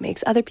and how it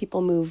makes other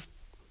people move,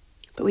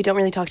 but we don't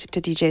really talk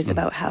to DJs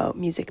about how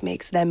music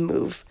makes them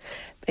move.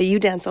 But you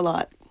dance a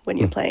lot when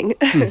you're playing.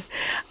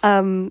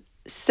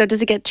 So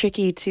does it get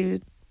tricky to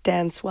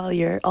dance while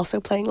you're also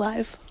playing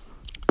live?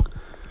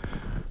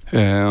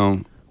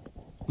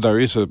 There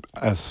is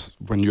as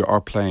when you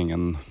are playing,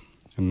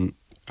 and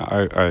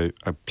I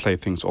play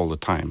things all the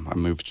time. I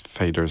move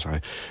faders,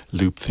 I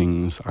loop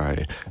things,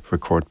 I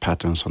record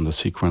patterns on the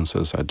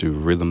sequences, I do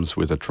rhythms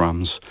with the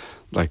drums.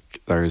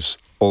 Like there is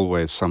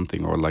always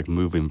something, or like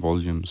moving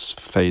volumes,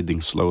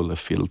 fading slowly,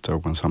 filter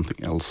when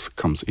something else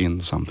comes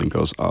in, something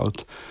goes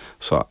out.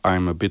 So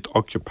I'm a bit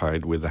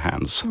occupied with the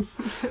hands,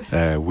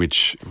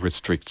 which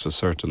restricts a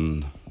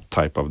certain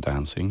type of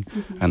dancing.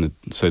 And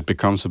so it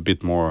becomes a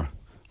bit more,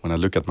 when I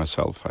look at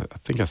myself, I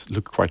think I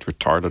look quite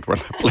retarded when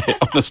I play,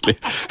 honestly.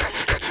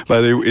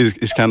 But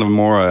it's kind of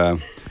more,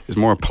 it's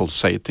more a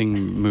pulsating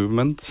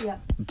movement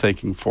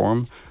taking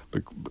form,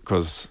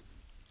 because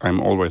I'm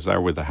always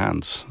there with the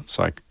hands,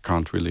 so I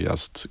can't really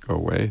just go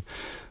away.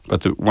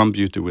 But the one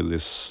beauty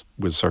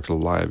with Circle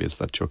Live is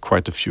that you're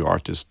quite a few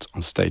artists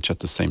on stage at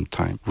the same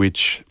time,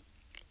 which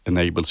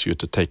enables you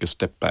to take a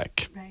step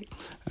back. Right.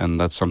 And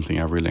that's something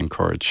I really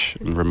encourage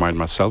and remind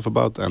myself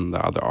about, and the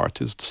other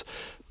artists.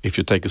 If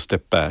you take a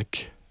step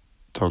back,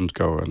 don't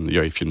go and,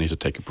 if you need to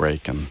take a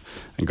break and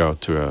go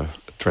to a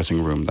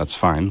dressing room, that's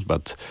fine.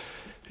 But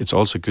it's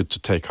also good to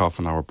take half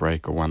an hour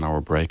break or 1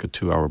 hour break or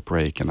 2 hour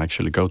break and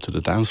actually go to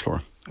the dance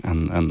floor.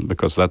 And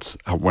because that's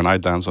when I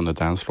dance on the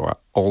dance floor, I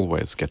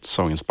always get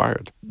so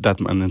inspired.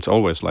 And it's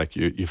always like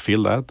you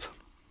feel that,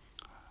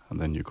 and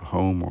then you go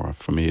home, or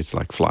for me it's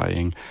like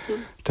flying.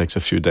 It takes a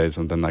few days,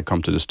 and then I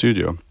come to the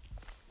studio,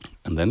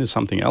 and then it's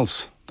something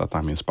else that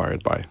I'm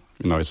inspired by.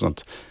 It's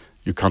not,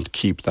 you can't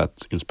keep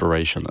that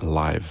inspiration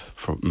alive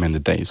for many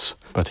days.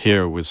 But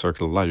here with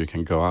Circle Live, you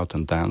can go out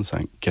and dance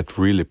and get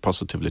really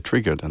positively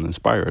triggered and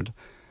inspired,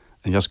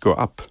 and just go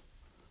up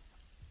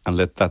and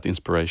let that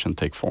inspiration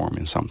take form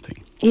in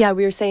something. Yeah,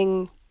 we were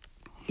saying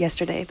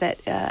yesterday that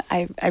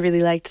I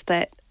really liked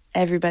that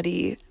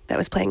everybody that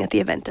was playing at the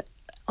event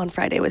on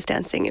Friday was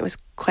dancing. It was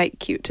quite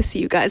cute to see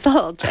you guys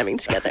all jamming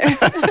together.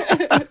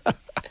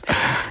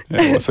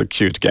 It was a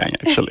cute gang,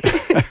 actually.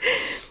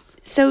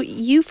 So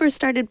you first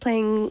started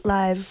playing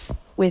live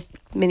with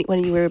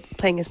when you were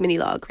playing as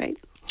Minilog, right?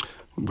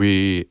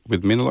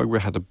 With Minilog, we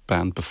had a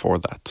band before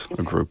that,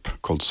 a group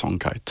called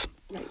Songkite.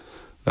 Right.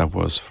 That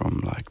was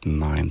from like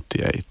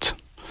 98.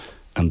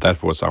 And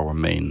that was our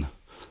main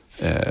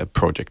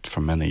project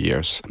for many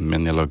years.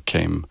 Minilog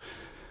came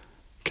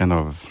kind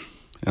of,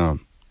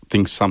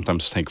 things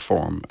sometimes take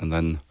form, and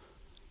then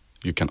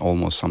you can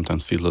almost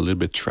sometimes feel a little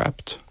bit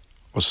trapped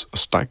or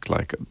stuck,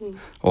 like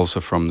also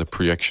from the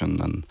projection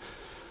and,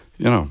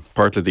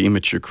 partly the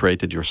image you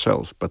created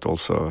yourself, but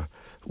also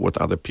what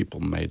other people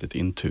made it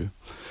into.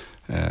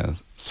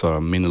 So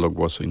Minilog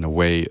was in a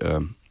way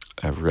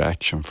a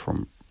reaction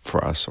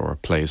for us, or a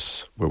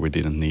place where we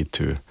didn't need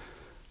to,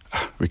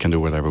 we can do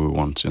whatever we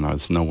want,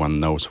 it's no one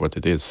knows what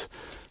it is.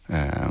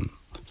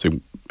 So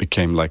it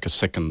became like a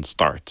second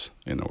start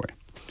in a way.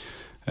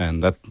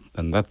 And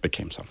that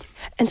became something.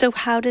 And so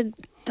how did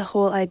the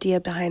whole idea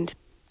behind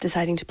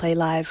deciding to play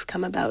live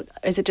come about?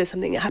 Is it just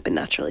something that happened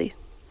naturally?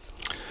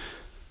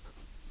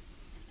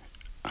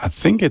 I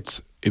think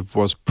it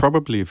was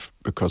probably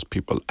because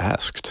people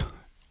asked.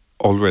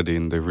 Already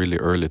in the really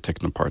early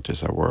techno parties,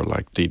 there were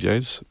like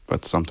DJs,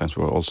 but sometimes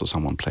there were also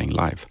someone playing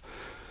live.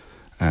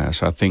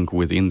 So I think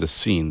within the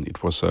scene,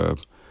 it was a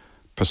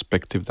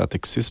perspective that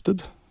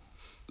existed.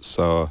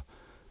 So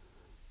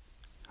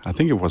I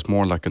think it was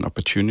more like an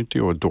opportunity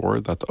or a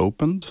door that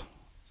opened,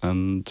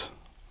 and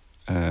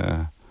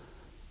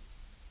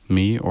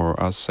me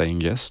or us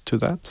saying yes to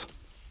that.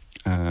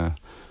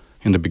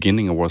 In the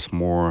beginning, it was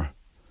more,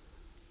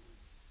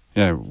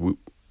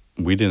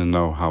 we didn't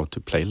know how to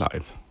play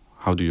live.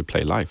 How do you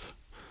play live?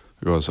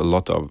 Because a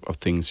lot of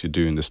things you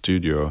do in the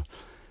studio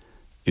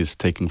is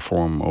taking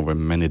form over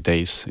many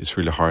days. It's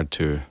really hard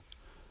to,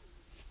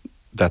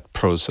 that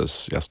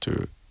process, just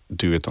to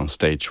do it on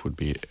stage would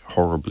be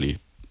horribly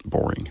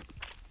boring.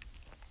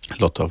 A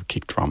lot of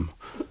kick drum,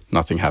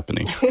 nothing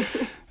happening.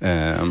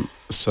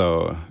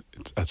 So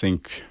I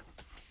think,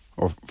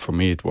 or for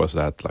me it was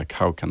that, like,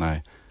 how can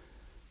I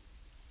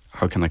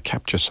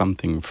capture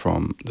something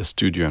from the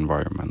studio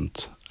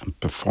environment and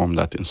perform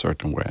that in a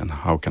certain way, and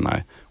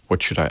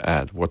what should I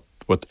add?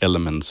 What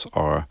elements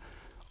are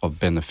of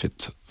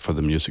benefit for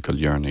the musical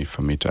journey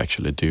for me to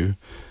actually do?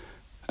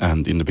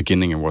 And in the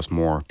beginning, it was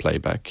more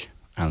playback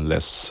and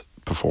less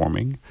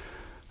performing.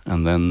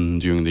 And then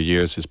during the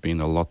years, it's been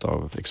a lot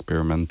of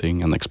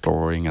experimenting and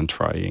exploring and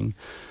trying,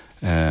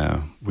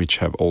 which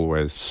have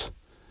always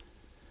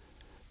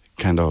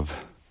kind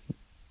of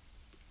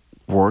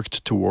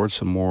worked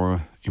towards a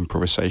more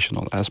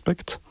improvisational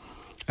aspect,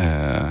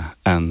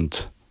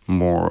 and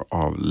more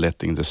of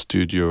letting the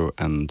studio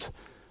and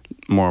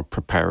more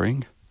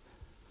preparing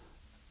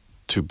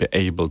to be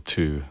able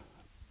to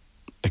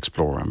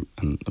explore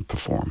and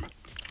perform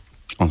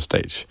on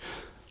stage.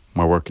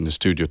 My work in the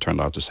studio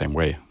turned out the same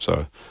way.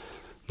 So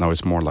now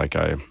it's more like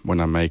when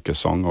I make a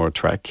song or a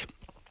track,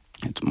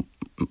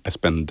 I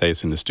spend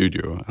days in the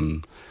studio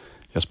and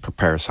just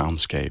prepare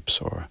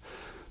soundscapes or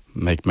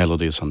make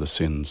melodies on the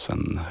synths,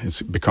 and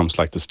it becomes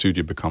like the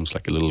studio becomes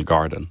like a little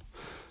garden.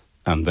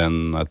 And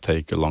then I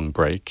take a long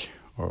break,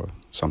 or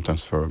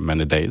sometimes for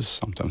many days,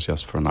 sometimes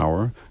just for an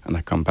hour, and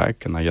I come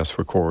back and I just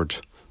record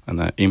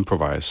and I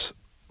improvise.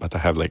 But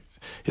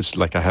it's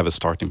like I have a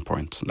starting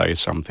point. There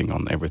is something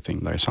on everything.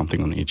 There is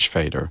something on each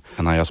fader,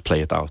 and I just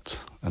play it out.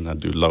 And I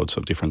do loads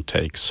of different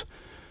takes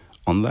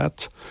on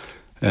that.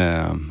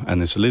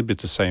 And it's a little bit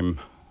the same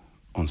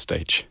on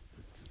stage.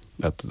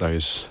 That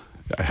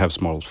I have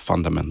small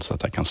fundaments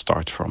that I can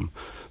start from,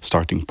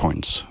 starting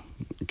points,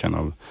 kind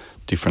of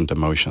different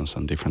emotions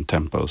and different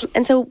tempos.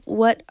 And so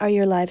what are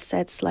your live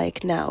sets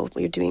like now?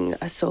 You're doing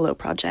a solo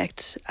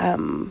project,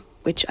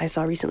 which I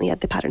saw recently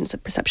at the Patterns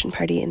of Perception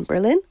party in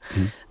Berlin.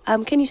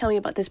 Mm. Can you tell me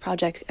about this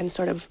project and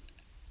sort of,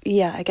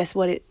 I guess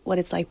what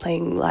it's like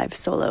playing live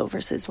solo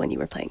versus when you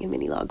were playing in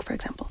Minilog, for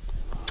example?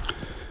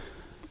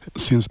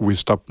 Since we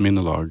stopped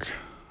Minilog,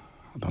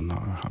 I don't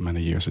know how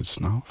many years it's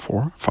now,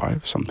 4,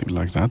 5, something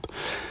like that.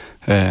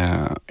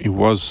 It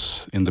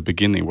was, in the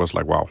beginning, it was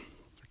like, wow,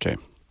 okay.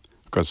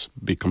 Because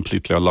be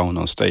completely alone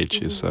on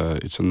stage is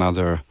it's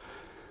another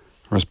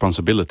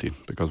responsibility,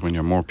 because when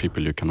you're more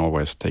people, you can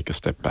always take a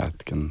step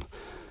back and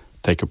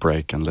take a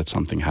break and let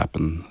something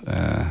happen.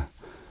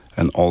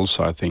 And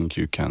also, I think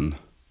you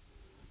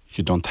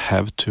don't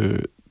have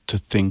to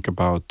think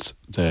about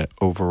the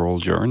overall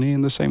journey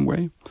in the same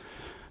way.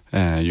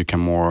 You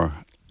can more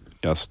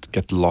just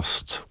get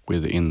lost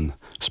within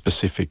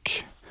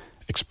specific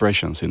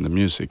expressions in the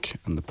music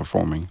and the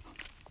performing.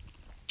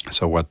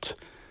 So what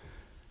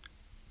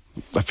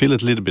I feel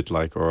it a little bit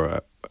like,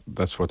 or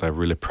that's what I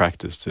really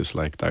practiced, is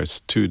like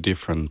there's two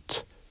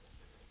different,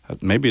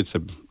 maybe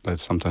I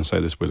sometimes say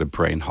this with the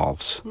brain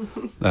halves,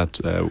 that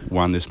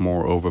one is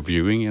more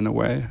overviewing in a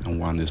way, and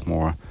one is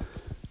more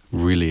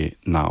really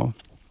now.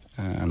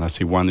 And I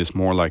see one is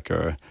more like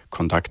a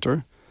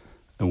conductor,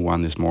 and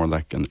one is more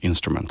like an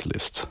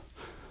instrumentalist.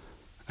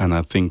 And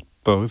I think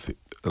both,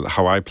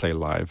 how I play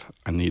live,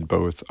 I need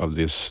both of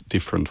these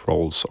different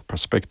roles or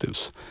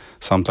perspectives.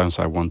 Sometimes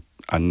I want,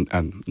 and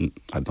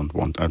I don't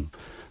want,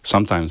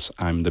 sometimes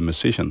I'm the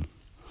musician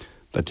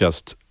that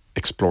just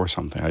explore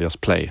something. I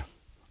just play,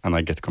 and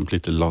I get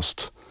completely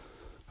lost.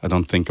 I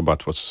don't think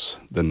about what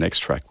the next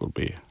track will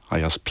be. I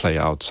just play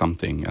out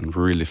something and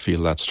really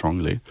feel that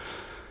strongly.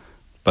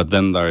 But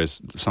then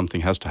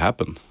something has to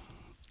happen.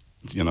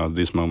 You know,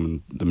 this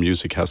moment, the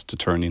music has to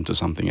turn into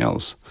something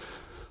else.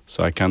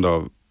 So I kind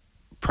of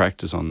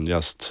practice on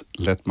just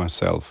let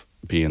myself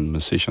be a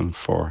musician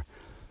for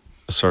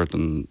a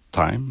certain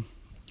time,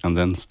 and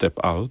then step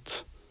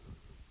out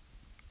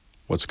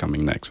what's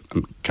coming next,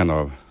 and kind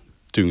of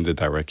doing the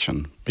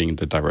direction, being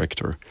the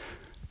director,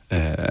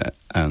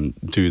 and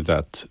do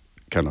that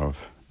kind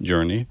of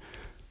journey,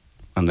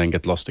 and then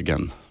get lost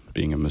again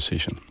being a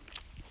musician.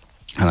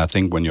 And I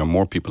think when you're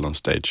more people on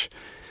stage,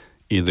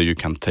 either you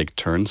can take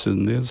turns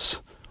in this,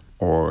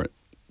 or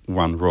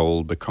one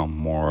role become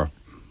more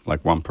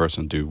like one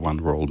person do one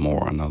role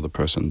more, another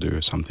person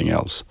do something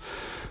else.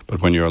 But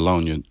when you're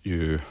alone,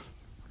 you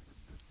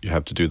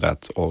have to do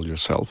that all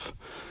yourself.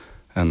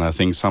 And I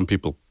think some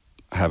people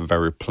have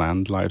very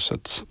planned live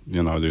sets.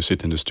 You know, you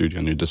sit in the studio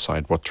and you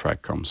decide what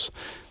track comes.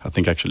 I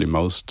think actually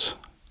most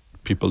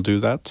people do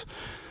that.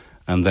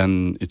 And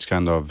then it's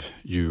kind of,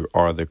 you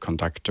are the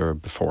conductor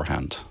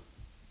beforehand.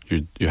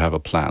 You have a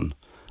plan.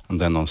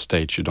 And then on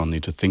stage you don't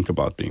need to think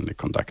about being the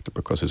conductor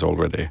because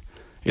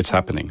it's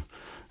happening.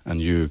 And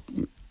you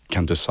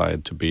can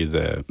decide to be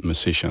the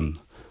musician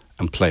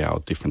and play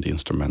out different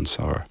instruments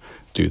or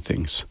do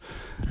things.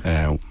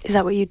 Is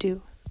that what you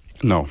do?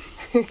 No.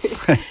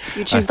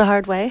 You choose the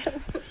hard way?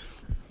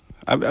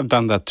 I've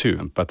done that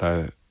too, but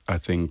I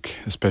think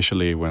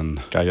especially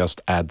when I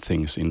just add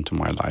things into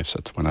my live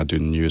set, when I do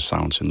new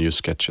sounds and new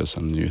sketches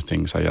and new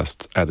things, I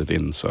just add it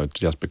in, so it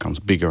just becomes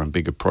bigger and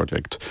bigger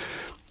project.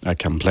 I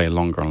can play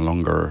longer and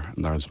longer,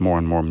 and there's more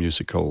and more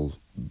musical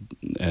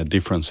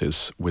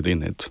differences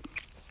within it.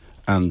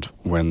 And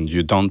when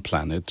you don't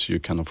plan it, you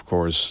can of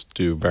course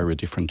do very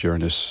different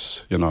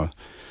journeys. You know,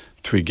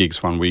 3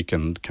 gigs one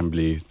weekend can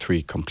be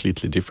 3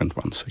 completely different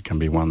ones. It can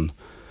be one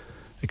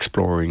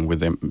exploring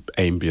with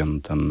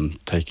ambient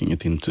and taking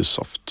it into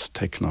soft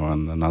techno,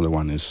 and another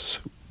one is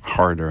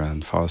harder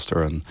and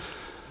faster,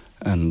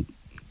 and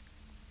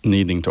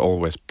needing to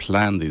always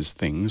plan these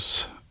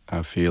things.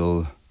 I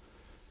feel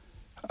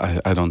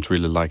I don't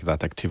really like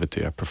that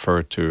activity. I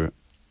prefer to.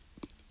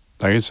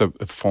 There is a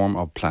form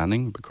of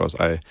planning because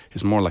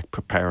it's more like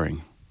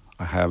preparing.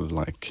 I have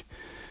like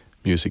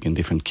music in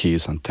different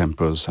keys and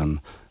tempos and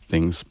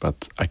things,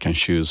 but I can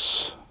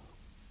choose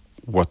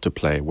what to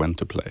play, when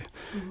to play.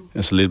 Mm-hmm.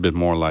 It's a little bit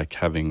more like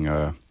having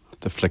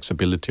the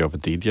flexibility of a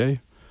DJ.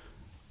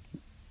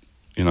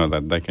 You know,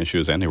 that they can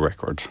choose any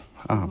record.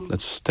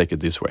 Let's take it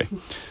this way.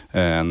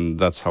 And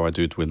that's how I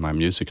do it with my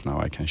music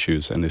now. I can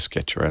choose any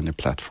sketch or any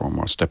platform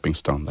or stepping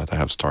stone that I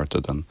have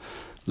started and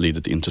lead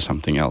it into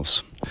something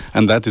else.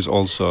 And that is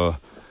also,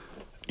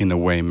 in a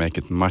way, make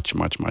it much,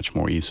 much, much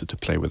more easy to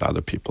play with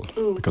other people.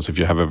 Because if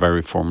you have a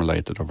very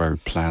formulated or very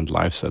planned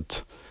live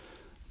set,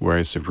 where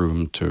is the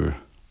room to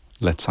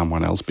let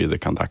someone else be the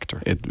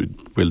conductor? It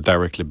will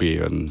directly be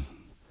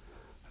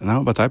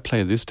no, but I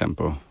play this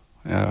tempo.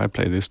 Yeah, I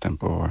play this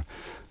tempo. Or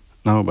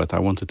no, but I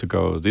wanted to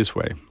go this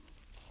way.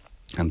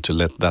 And to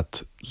let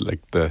that,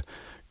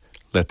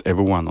 let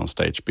everyone on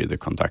stage be the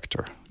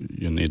conductor.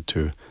 You need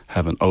to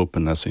have an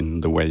openness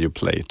in the way you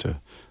play to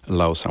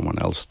allow someone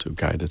else to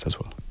guide it as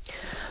well.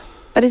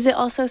 But is it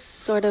also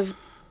sort of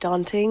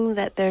daunting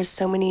that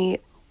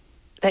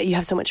that you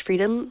have so much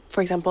freedom?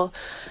 For example,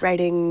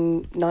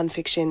 writing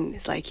nonfiction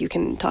is like you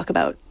can talk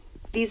about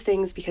these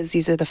things because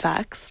these are the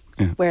facts.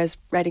 Yeah. Whereas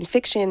writing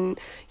fiction,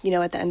 you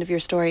know, at the end of your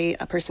story,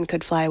 a person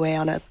could fly away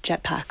on a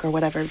jetpack or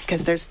whatever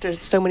because there's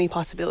so many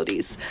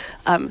possibilities.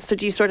 So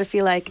do you sort of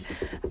feel like,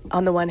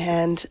 on the one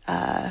hand,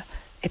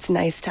 it's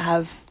nice to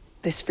have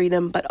this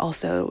freedom, but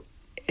also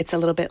it's a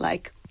little bit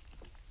like,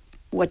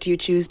 what do you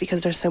choose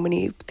because there's so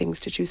many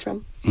things to choose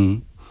from?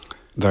 Mm.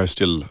 There are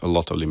still a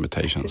lot of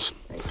limitations.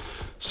 Right.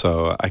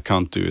 So I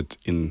can't do it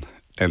in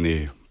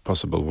any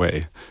possible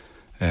way.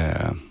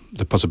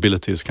 The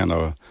possibilities kind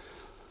of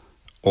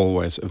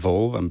always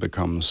evolve and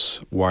becomes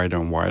wider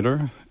and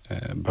wider,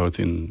 both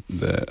in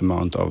the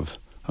amount of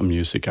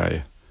music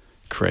I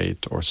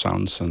create or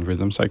sounds and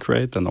rhythms I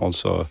create, and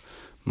also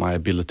my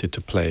ability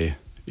to play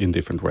in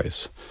different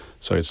ways.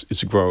 So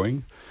it's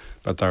growing,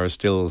 but there are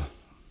still,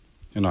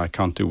 you know, I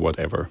can't do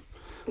whatever.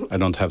 I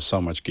don't have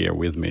so much gear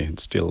with me.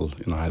 It's still,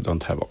 you know, I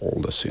don't have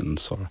all the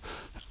synths. Or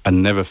I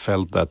never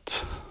felt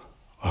that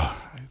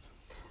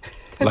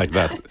like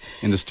that.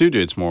 In the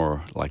studio, it's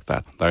more like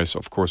that. There is,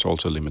 of course,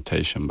 also a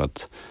limitation,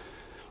 but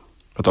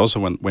also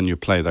when you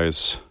play, there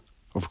is,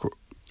 of course,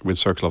 with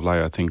Circle of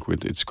Life, I think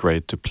it's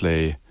great to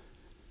play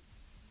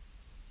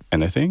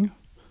anything.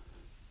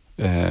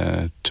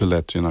 To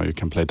let, you know, you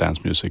can play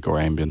dance music or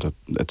ambient,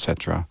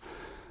 etc.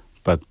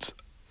 But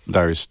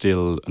there is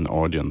still an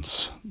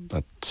audience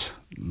that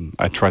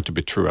I try to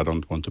be true. I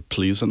don't want to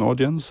please an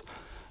audience,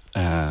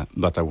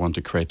 but I want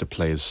to create a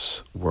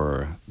place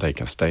where they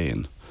can stay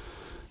in.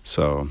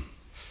 So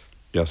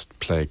just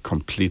play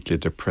completely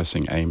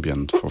depressing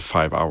ambient for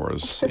 5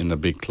 hours in a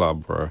big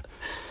club where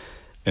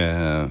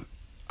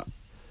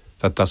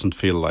that doesn't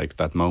feel like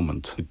that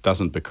moment. It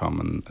doesn't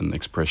become an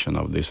expression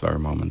of this very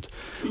moment.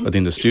 But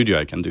in the studio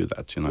I can do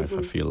that, you know, if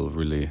I feel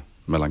really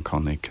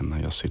melancholic and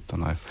I just sit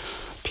and I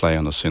play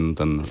on a synth,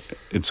 and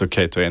it's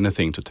okay to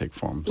anything to take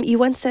form. You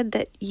once said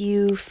that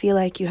you feel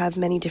like you have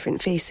many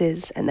different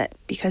faces, and that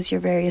because your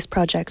various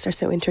projects are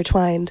so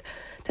intertwined,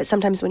 that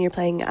sometimes when you're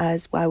playing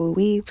as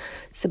Wowowee,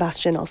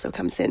 Sebastian also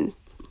comes in.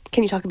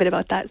 Can you talk a bit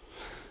about that?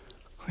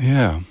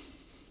 Yeah.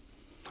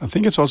 I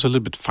think it's also a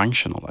little bit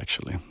functional,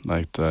 actually.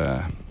 Like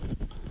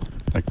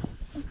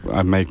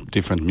I make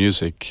different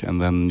music, and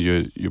then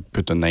you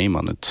put a name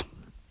on it,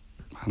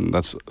 and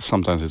that's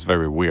sometimes it's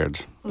very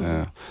weird.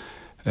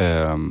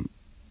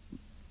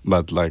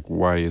 But like,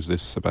 why is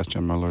this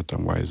Sebastian Möllert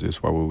and why is this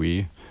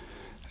Wowowee?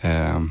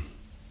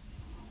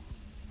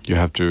 You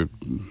have to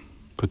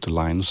put the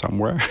line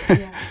somewhere.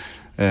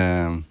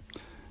 Yeah.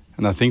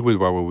 And I think with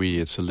Wowowee,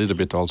 it's a little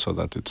bit also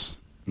that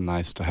it's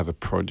nice to have a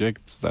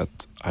project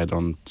that I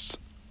don't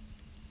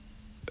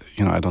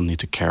I don't need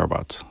to care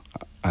about.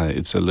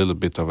 It's a little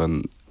bit of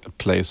a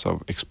place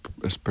of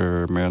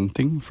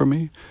experimenting for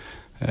me.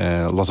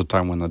 A lot of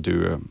time when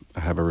I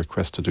have a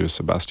request to do a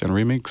Sebastian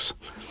remix,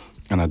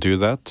 and I do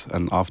that,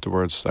 and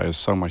afterwards there is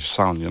so much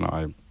sound.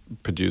 I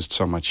produced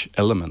so much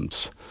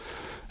elements,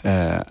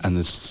 and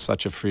it's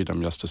such a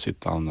freedom just to sit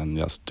down and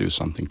just do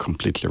something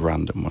completely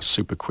random or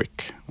super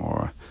quick,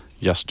 or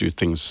just do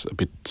things a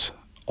bit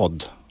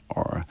odd,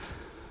 or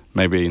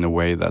maybe in a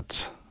way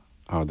that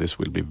this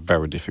will be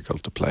very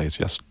difficult to play. It's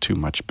just too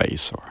much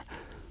bass, or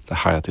the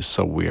hi-hat is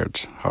so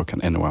weird. How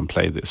can anyone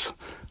play this?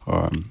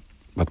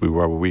 But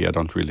I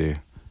don't really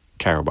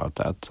care about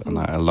that, and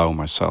I allow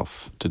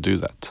myself to do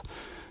that.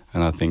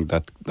 And I think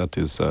that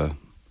is a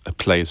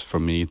place for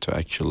me to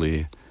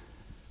actually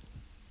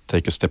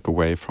take a step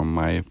away from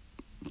my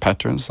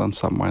patterns, and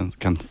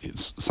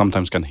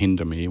sometimes can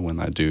hinder me when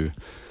I do,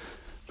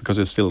 because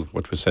it's still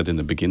what we said in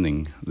the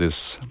beginning,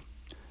 this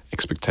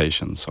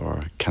expectations,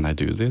 or can I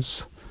do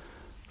this?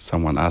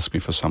 Someone asked me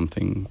for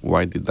something,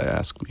 why did they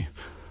ask me?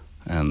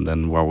 And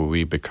then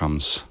Wowowee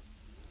becomes,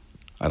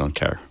 I don't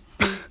care.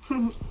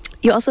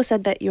 You also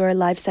said that your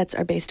live sets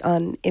are based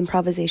on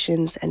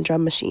improvisations and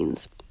drum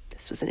machines.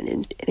 This was in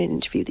an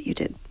interview that you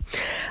did.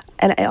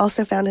 And I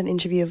also found an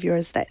interview of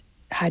yours that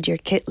had your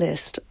kit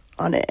list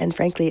on it. And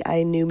frankly,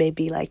 I knew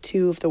maybe like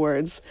 2 of the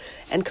words.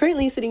 And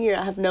currently sitting here,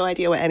 I have no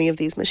idea what any of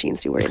these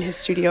machines do. We're in his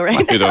studio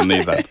right now. You don't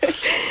need that.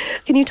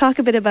 Can you talk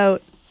a bit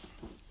about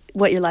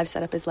what your live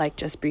setup is like,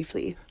 just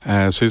briefly?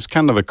 So it's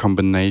kind of a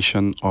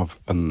combination of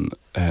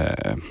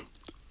a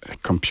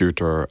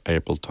computer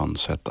Ableton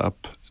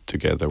setup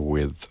together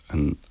with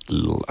a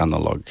little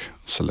analog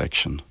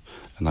selection.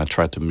 And I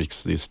try to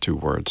mix these 2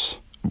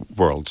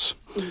 worlds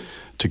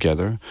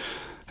together.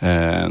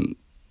 And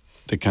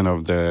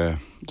the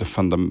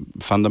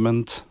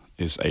fundament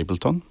is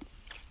Ableton,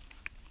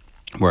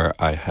 where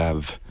I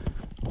have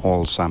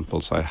all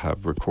samples I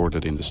have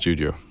recorded in the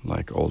studio,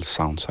 like all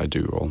sounds I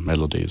do, all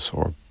melodies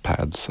or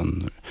pads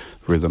and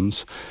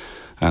rhythms.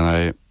 And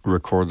I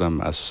record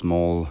them as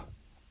small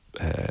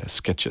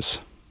sketches.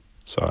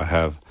 So I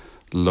have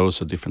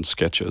loads of different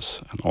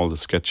sketches, and all the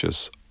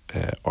sketches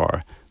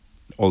are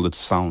all the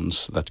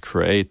sounds that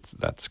create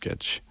that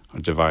sketch are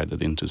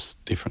divided into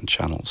different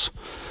channels.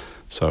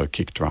 So a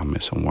kick drum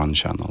is on one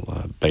channel,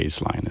 a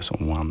bass line is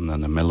on one,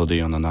 and a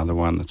melody on another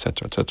one,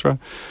 etc., etc.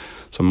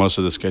 So most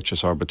of the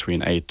sketches are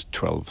between 8 to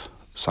 12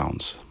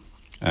 sounds,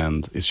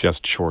 and it's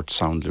just short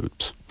sound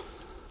loops.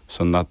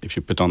 So not if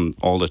you put on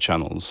all the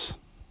channels,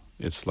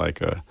 it's like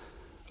a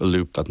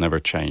loop that never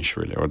change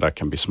really, or that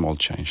can be small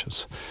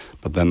changes.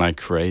 But then I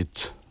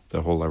create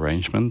the whole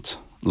arrangement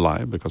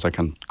live, because I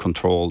can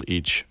control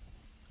each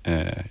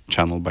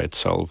channel by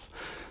itself.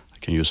 I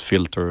can use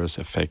filters,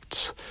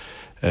 effects,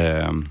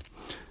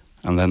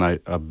 and then I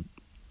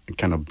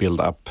kind of build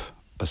up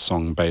a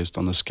song based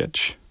on a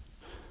sketch.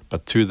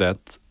 But to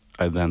that,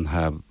 I then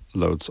have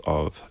loads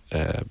of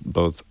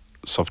both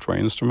software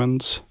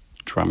instruments,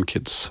 drum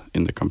kits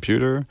in the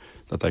computer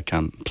that I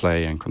can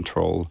play and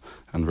control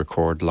and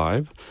record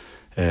live,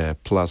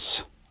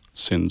 plus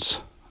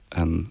synths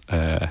and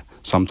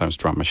sometimes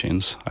drum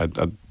machines. I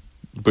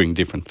bring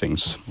different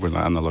things with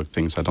analog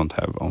things. I don't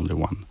have only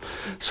one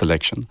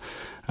selection.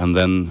 And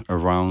then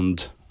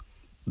around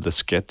the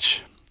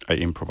sketch, I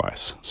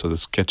improvise. So the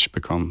sketch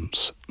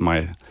becomes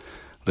my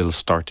little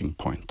starting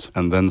point.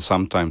 And then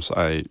sometimes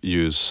I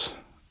use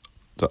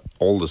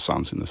all the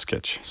sounds in the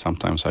sketch.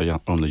 Sometimes I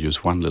only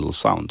use one little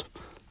sound,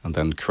 and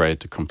then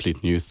create a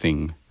complete new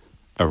thing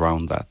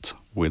around that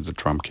with the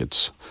drum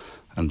kits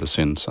and the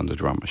synths and the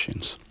drum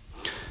machines.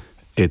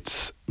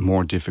 It's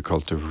more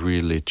difficult to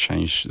really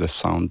change the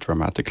sound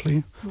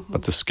dramatically,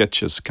 but the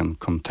sketches can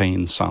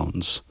contain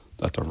sounds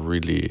that are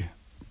really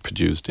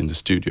produced in the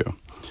studio,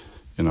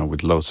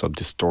 with loads of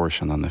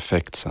distortion and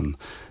effects and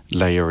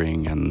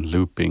layering and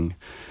looping.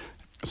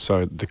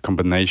 So the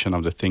combination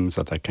of the things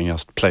that I can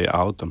just play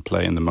out and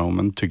play in the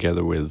moment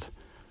together with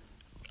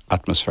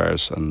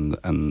atmospheres and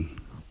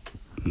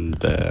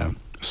the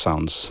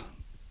sounds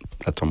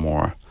that are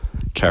more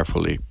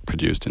carefully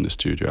produced in the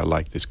studio. I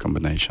like this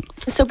combination.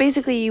 So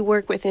basically you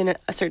work within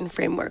a certain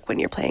framework when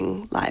you're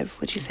playing live,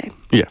 would you say?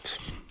 Yes.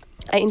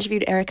 I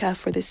interviewed Erica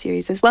for this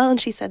series as well, and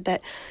she said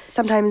that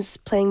sometimes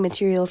playing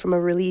material from a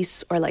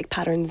release or like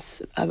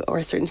patterns or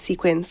a certain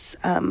sequence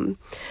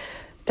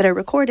that are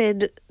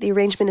recorded, the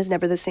arrangement is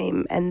never the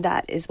same, and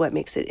that is what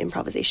makes it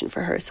improvisation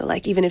for her. So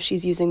like even if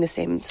she's using the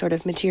same sort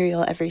of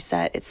material every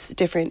set, it's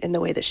different in the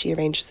way that she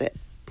arranges it.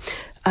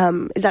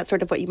 Is that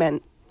sort of what you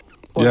meant?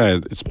 Yeah,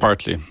 it's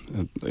partly.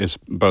 It's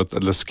both.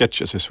 The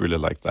sketches is really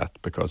like that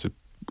because it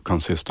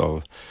consists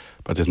of,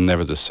 but it's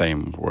never the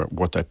same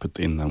what I put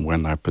in and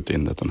when I put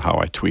in it and how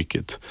I tweak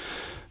it.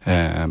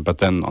 But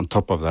then on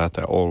top of that,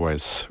 I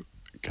always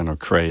kind of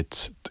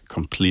create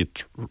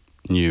complete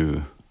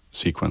new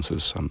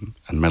sequences and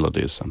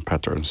melodies and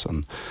patterns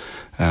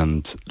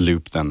and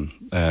loop them.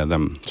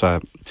 So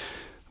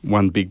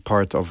one big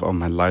part of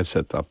my live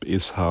setup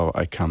is how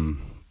I can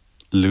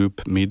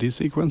loop MIDI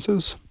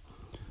sequences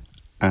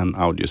and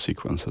audio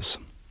sequences.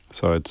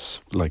 So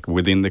it's like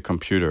within the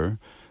computer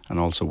and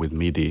also with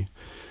MIDI.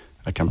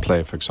 I can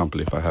play, for example,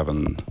 if I have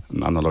an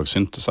analog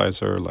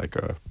synthesizer like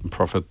a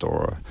Prophet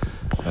or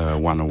a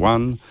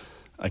 101,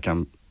 I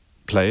can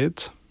play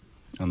it.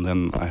 And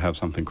then I have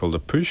something called a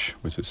push,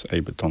 which is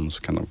Ableton's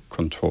kind of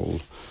control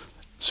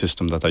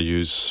system that I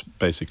use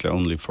basically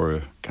only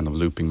for kind of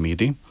looping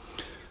MIDI.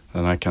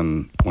 And I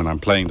can, when I'm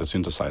playing the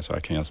synthesizer, I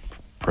can just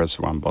press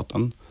one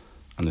button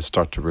and it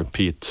starts to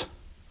repeat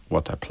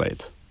what I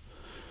played.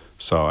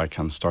 So I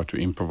can start to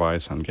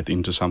improvise and get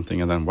into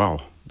something and then, wow,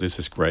 this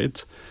is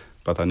great,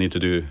 but I need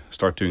to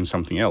start doing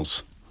something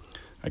else.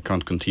 I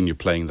can't continue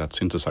playing that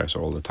synthesizer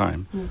all the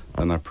time.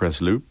 Then I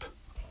press loop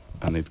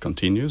and it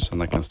continues,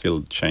 and I can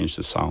still change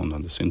the sound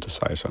on the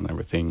synthesizer and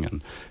everything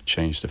and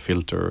change the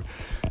filter.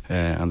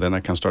 And then I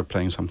can start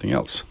playing something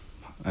else.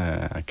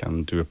 I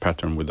can do a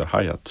pattern with the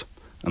hi-hat,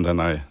 and then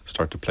I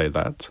start to play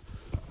that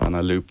and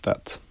I loop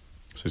that.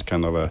 So it's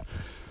kind of a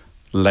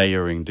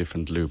layering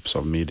different loops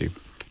of MIDI.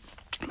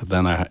 But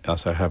then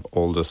as I have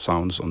all the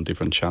sounds on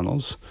different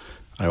channels,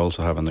 I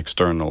also have an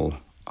external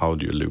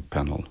audio loop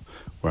panel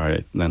where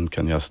I then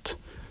can just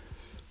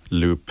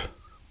loop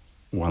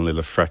one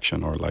little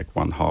fraction or like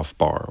 1/2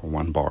 bar or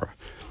 1 bar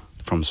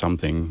from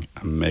something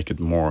and make it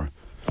more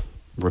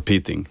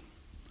repeating,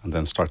 and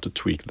then start to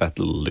tweak that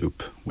little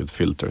loop with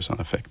filters and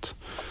effects.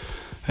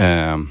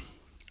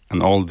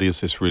 And all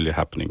this is really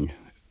happening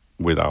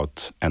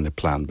without any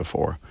plan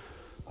before.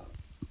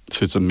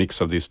 So it's a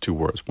mix of these two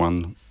words,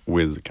 one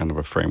with kind of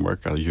a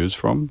framework I'll use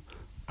from,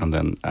 and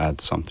then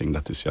add something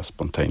that is just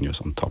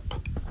spontaneous on top.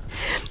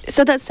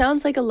 So that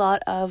sounds like a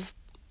lot of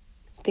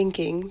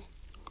thinking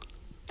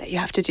that you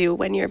have to do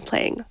when you're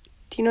playing.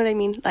 Do you know what I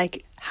mean?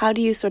 Like, how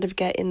do you sort of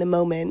get in the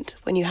moment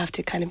when you have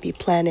to kind of be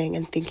planning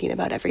and thinking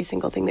about every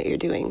single thing that you're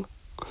doing?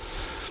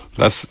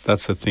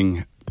 That's a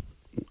thing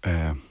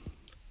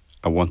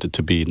I wanted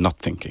to be not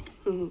thinking.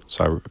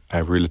 So I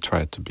really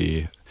tried to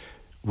be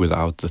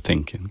without the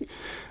thinking.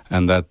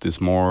 And that is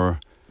more,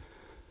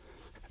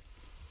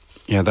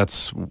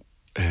 that's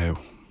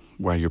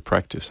where you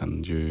practice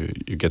and you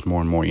get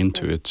more and more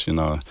into it, you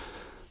know.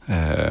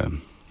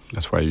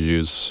 That's why you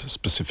use a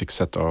specific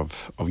set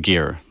of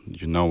gear.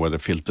 You know where the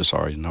filters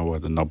are, you know where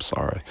the knobs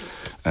are.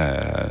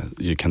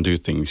 You can do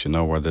things, you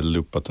know where the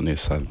loop button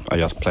is. I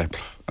just play.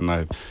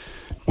 And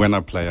when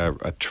I play,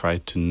 I try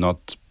to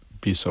not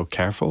be so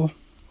careful.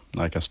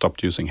 Like I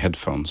stopped using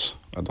headphones.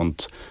 I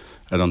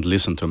don't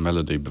listen to a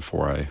melody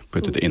before I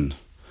put it in.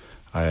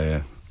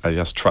 I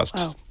just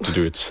trust to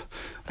do it.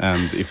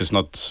 And if it's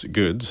not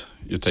good,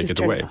 you take Just it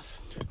turn away. it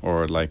off.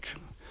 Or like,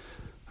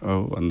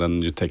 and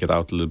then you take it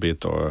out a little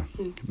bit, or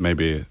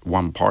maybe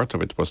one part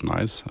of it was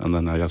nice, and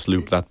then I just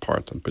loop that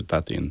part and put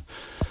that in.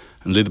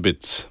 A little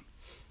bit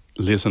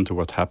listen to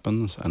what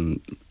happens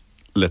and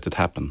let it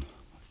happen.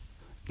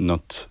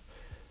 Not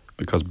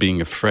because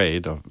being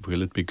afraid of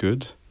will it be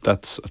good,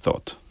 that's a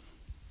thought.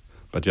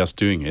 But just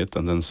doing it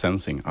and then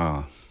sensing,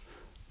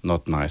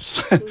 not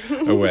nice,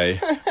 away,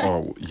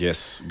 or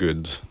yes,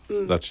 good.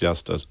 That's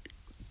just a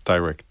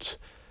direct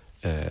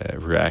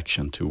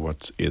reaction to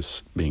what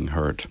is being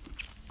heard.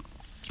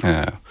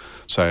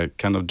 So I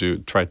kind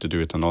of try to do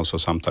it, and also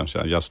sometimes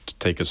I just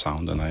take a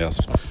sound and I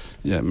just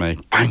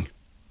make bang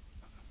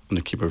on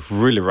the keyboard,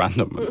 really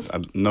random. I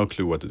have no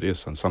clue what it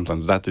is, and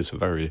sometimes that is a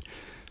very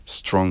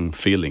strong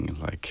feeling.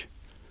 Like,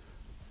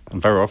 and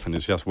very often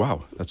it's just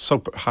wow, that's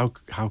so. How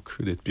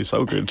could it be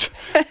so good?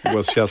 It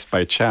was just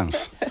by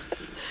chance.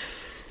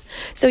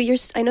 So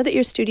I know that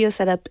your studio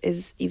setup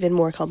is even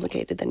more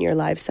complicated than your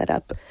live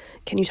setup.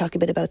 Can you talk a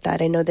bit about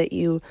that? I know that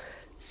you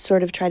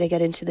sort of try to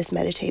get into this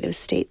meditative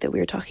state that we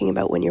were talking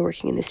about when you're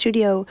working in the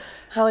studio.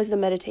 How is the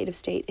meditative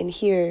state in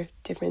here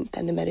different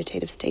than the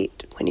meditative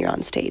state when you're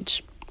on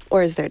stage?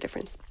 Or is there a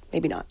difference?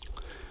 Maybe not.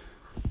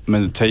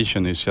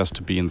 Meditation is just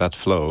to be in that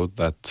flow,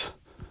 that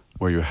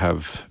where you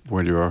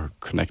are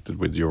connected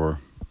with you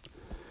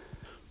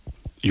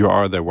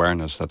are the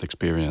awareness that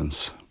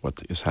experience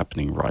what is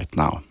happening right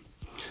now.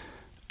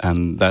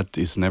 And that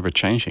is never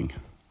changing.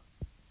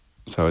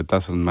 So it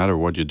doesn't matter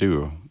what you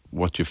do,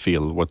 what you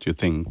feel, what you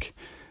think,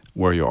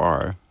 where you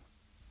are.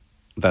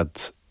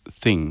 That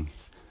thing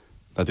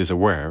that is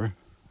aware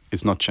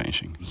is not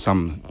changing.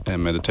 Some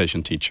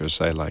meditation teachers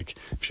say, like,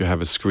 if you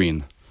have a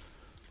screen,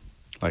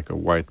 like a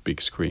white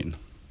big screen,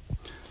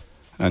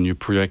 and you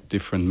project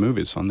different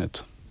movies on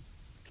it,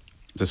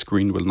 the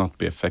screen will not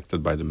be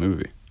affected by the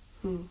movie.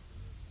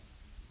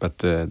 But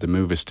the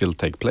movie still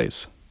take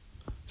place.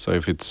 So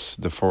if it's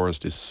the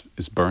forest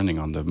is burning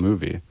on the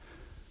movie,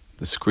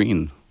 the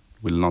screen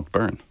will not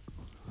burn.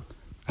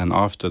 And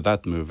after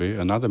that movie,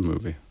 another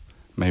movie,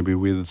 maybe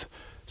with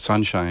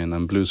sunshine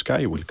and blue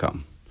sky will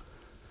come.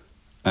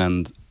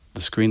 And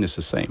the screen is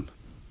the same.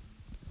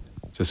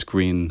 The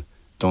screen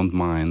don't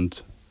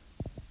mind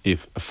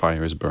if a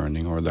fire is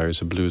burning or there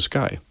is a blue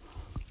sky.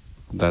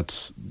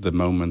 That's the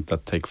moment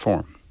that take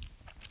form.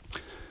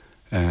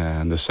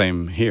 And the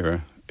same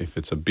here, if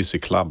it's a busy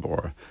club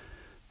or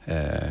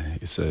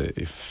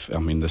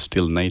the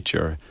still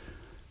nature,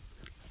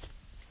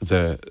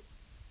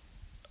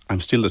 I'm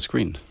still the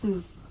screen.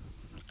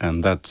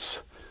 And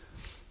that's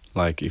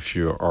like if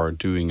you are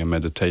doing a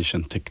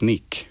meditation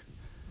technique,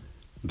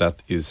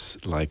 that is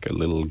like a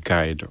little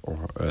guide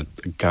or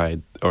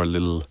a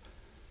little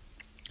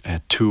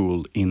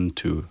tool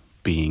into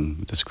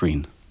being the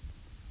screen.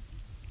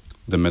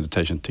 The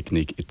meditation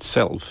technique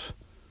itself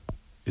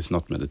is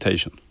not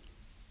meditation.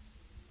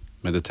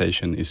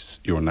 Meditation is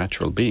your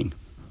natural being.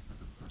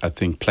 I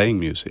think playing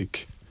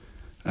music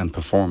and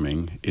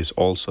performing is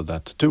also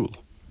that tool.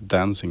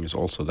 Dancing is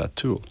also that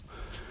tool.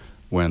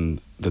 When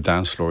the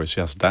dance floor is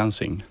just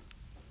dancing,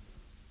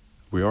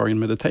 we are in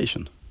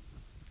meditation.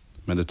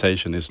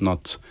 Meditation is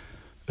not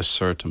a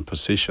certain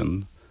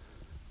position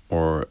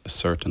or a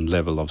certain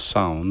level of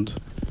sound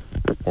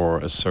or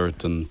a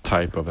certain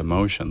type of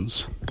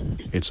emotions.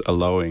 It's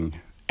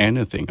allowing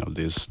anything of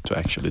this to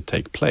actually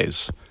take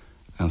place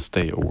and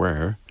stay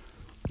aware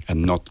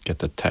and not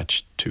get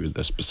attached to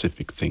the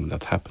specific thing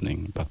that's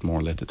happening, but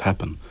more let it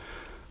happen.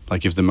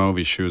 Like if the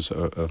movie shows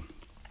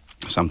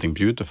something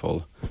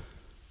beautiful,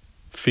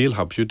 feel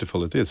how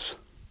beautiful it is,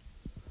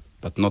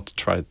 but not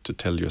try to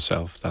tell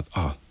yourself that,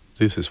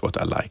 this is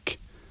what I like.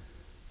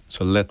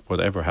 So let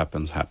whatever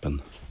happens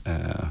happen.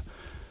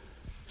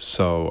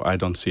 So I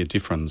don't see a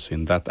difference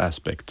in that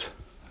aspect.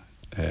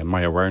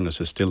 My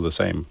awareness is still the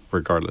same,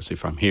 regardless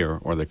if I'm here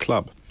or the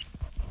club.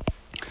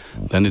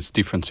 Then it's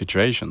different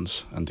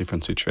situations, and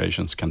different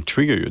situations can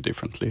trigger you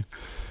differently.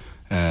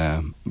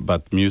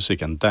 But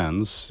music and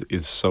dance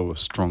is so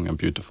strong and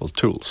beautiful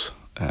tools.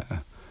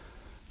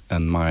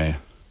 And my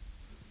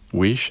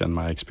wish and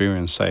my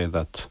experience say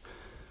that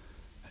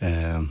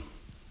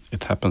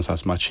it happens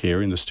as much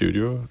here in the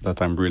studio,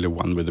 that I'm really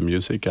one with the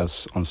music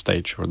as on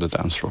stage or the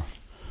dance floor.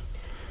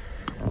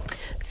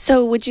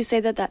 So would you say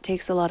that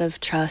takes a lot of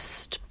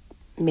trust,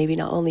 maybe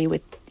not only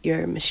with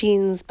your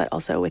machines, but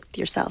also with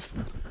yourselves?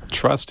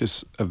 Trust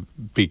is a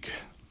big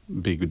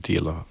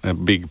deal, a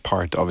big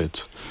part of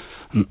it.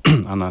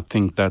 And I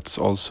think that's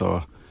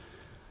also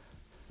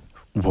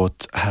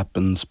what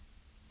happens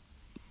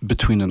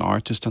between an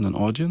artist and an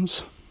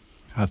audience.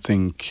 I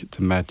think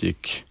the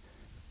magic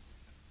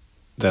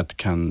that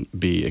can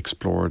be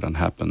explored and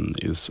happen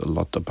is a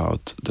lot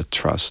about the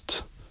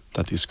trust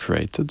that is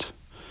created.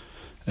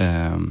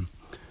 And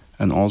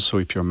also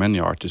if you're many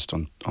artists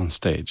on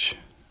stage,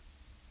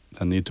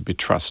 there need to be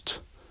trust.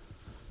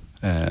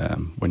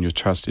 When you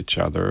trust each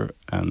other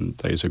and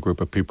there is a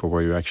group of people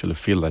where you actually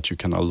feel that you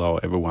can allow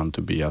everyone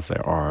to be as they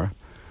are,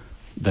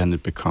 then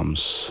it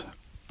becomes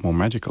more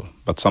magical.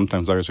 But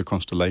sometimes there is a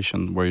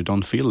constellation where you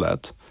don't feel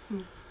that.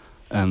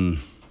 And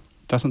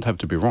it doesn't have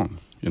to be wrong.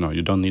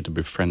 You don't need to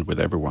be friend with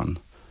everyone.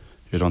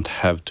 You don't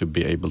have to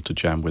be able to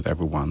jam with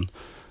everyone.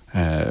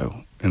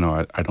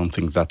 I don't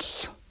think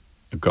that's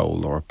a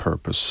goal or a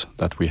purpose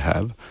that we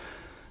have.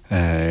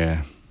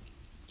 I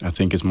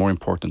think it's more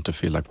important to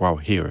feel like, wow,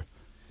 here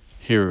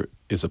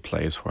is a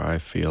place where I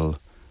feel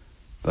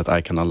that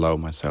I can allow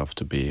myself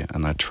to be,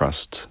 and I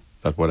trust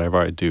that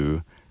whatever I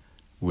do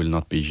will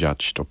not be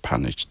judged or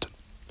punished.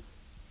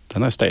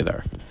 Then I stay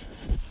there.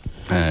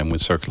 And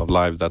with Circle of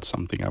Life, that's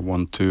something I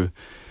want to...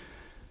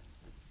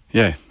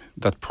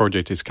 that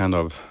project is kind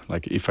of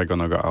like if I'm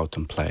gonna go out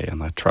and play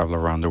and I travel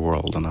around the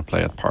world and I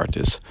play at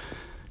parties,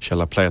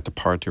 shall I play at the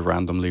party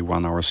randomly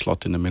 1 hour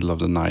slot in the middle of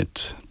the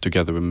night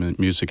together with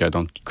music I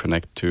don't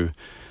connect to,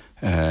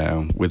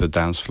 with a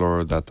dance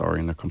floor that are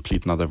in a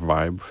complete another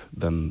vibe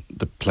than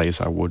the place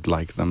I would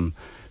like them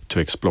to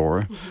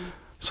explore.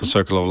 So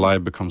Circle of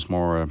Life becomes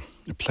more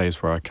a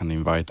place where I can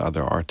invite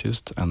other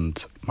artists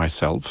and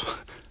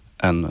myself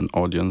and an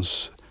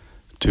audience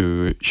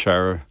to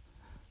share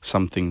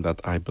something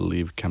that I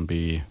believe can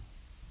be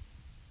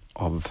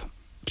of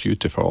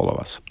beauty for all of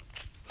us.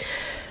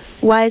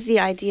 Why is the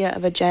idea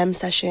of a jam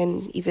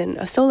session, even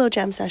a solo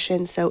jam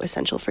session, so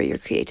essential for your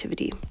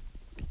creativity,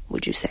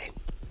 would you say?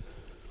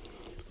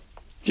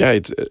 Yeah,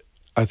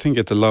 I think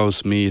it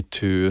allows me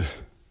to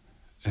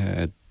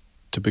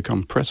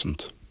become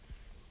present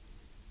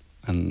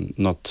and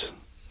not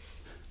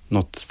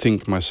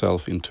think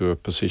myself into a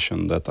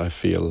position that I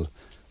feel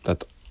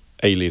that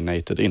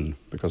alienated in.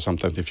 Because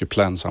sometimes if you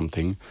plan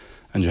something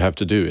and you have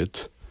to do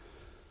it,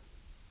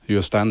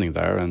 you're standing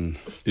there and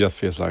it just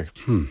feels like,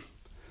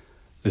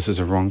 this is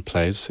a wrong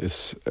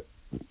place,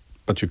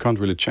 but you can't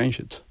really change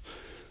it.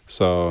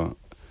 So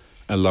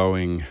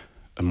allowing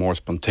a more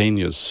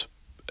spontaneous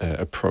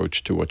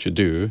approach to what you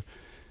do,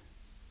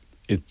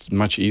 it's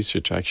much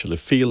easier to actually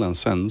feel and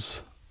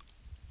sense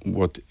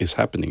what is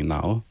happening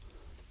now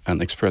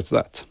and express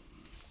that.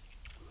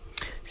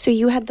 So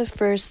you had the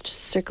first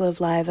Circle of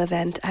Life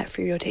event at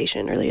Free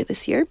Rotation earlier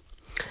this year,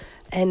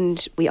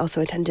 and we also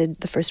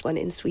attended the first one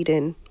in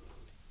Sweden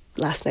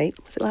last night.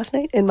 Was it last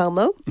night? In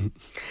Malmö? Mm-hmm.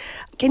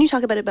 Can you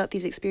talk about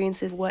these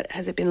experiences? What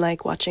has it been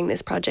like watching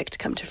this project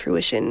come to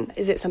fruition?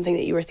 Is it something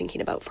that you were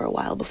thinking about for a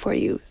while before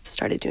you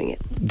started doing it?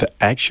 The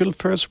actual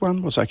first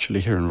one was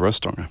actually here in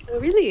Röstånga. Oh,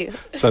 really?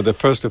 So the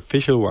first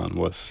official one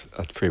was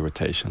at Free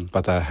Rotation,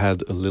 but I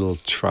had a little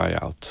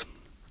tryout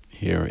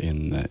here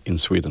in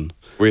Sweden.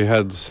 We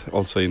had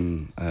also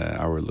in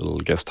our little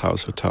guest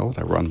house hotel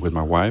that I run with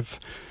my wife,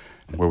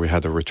 where we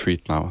had a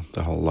retreat now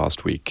the whole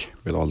last week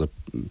with all the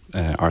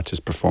artists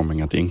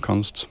performing at the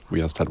Inkonst. We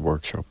just had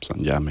workshops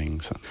and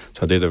jammings.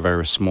 So I did a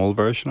very small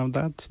version of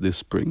that this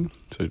spring,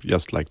 so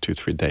just like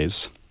 2-3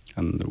 days.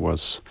 And it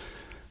was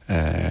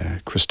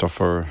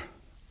Christopher,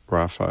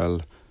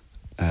 Raphael,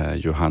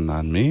 Johanna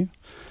and me,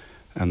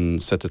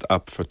 and set it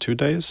up for 2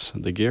 days,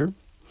 the gear,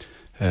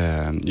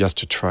 just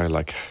to try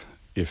like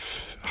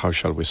how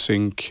shall we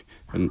sync,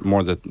 and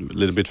more that a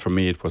little bit for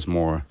me it was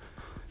more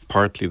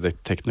partly the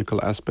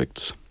technical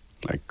aspects,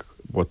 like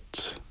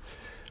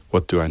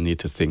what do I need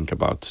to think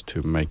about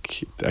to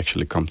make it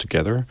actually come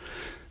together,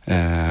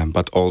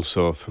 but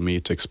also for me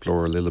to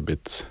explore a little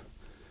bit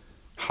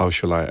how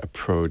shall I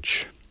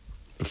approach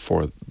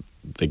before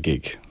the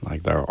gig,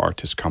 like there are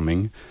artists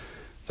coming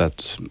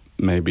that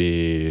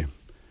maybe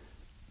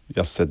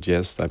just said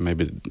yes, that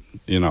maybe,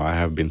 I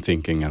have been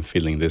thinking and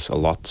feeling this a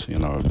lot,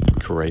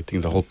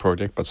 creating the whole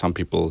project, but some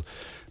people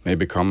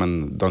maybe come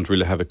and don't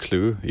really have a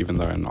clue, even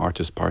though an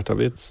artist part of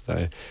it.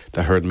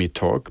 They heard me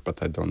talk, but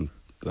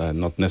they're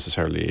not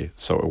necessarily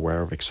so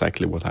aware of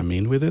exactly what I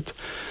mean with it.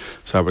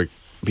 So I've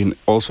been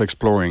also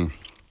exploring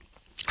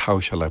how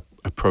shall I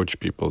approach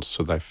people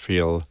so they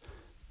feel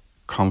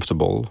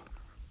comfortable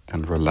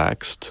and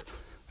relaxed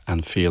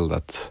and feel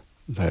that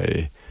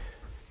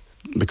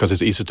because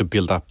it's easy to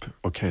build up,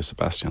 okay,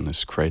 Sebastian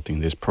is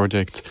creating this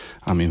project,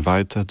 I'm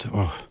invited,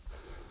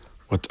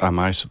 what am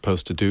I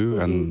supposed to do?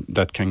 Mm-hmm. And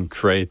that can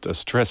create a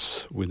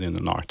stress within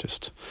an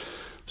artist.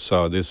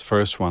 So this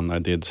first one I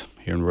did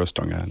here in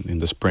Röstånga in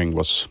the spring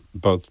was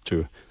both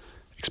to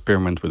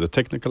experiment with the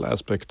technical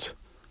aspect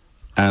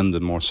and the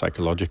more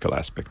psychological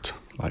aspect,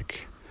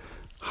 like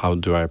how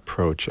do I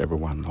approach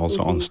everyone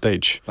also on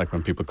stage, like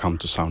when people come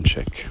to sound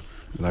check.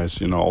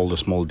 There's, all the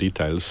small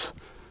details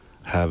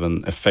have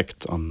an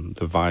effect on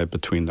the vibe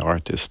between the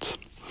artists.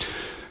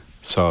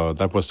 So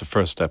that was the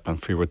first step, and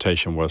free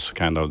rotation was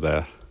kind of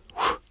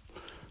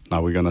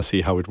now we're gonna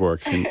see how it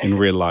works in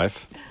real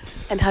life.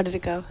 And how did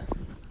it go?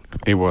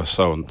 It was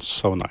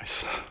so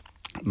nice.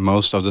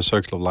 Most of the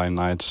Circle of Life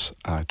nights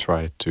I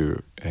try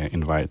to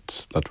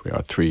invite that we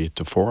are 3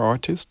 to 4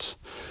 artists.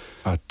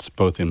 At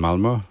both in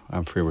Malmö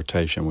and free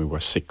rotation we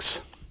were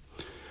 6.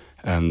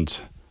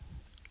 And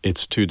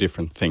it's 2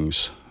 different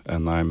things,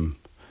 and I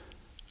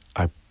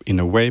in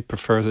a way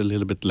prefer it a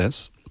little bit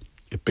less.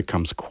 It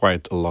becomes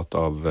quite a lot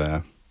of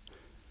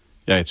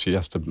it's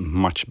just a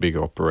much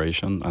bigger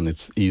operation, and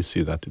it's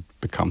easy that it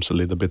becomes a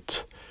little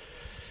bit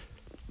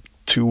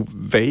too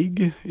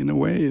vague in a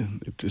way.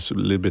 It is a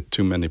little bit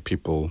too many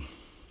people.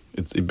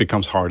 It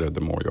becomes harder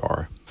the more you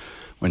are.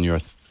 When you're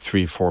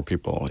 3-4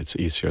 people, it's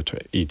easier to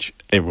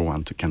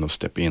everyone to kind of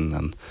step in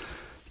and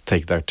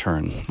take their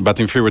turn. But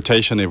in free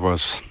rotation it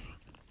was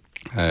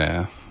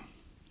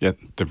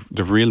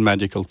the real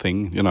magical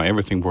thing,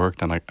 everything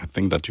worked, and I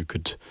think that you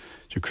could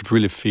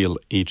really feel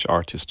each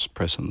artist's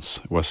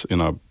presence. It was,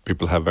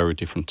 people have very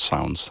different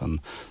sounds, and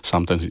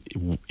sometimes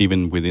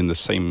even within the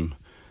same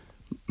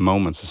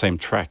moments, the same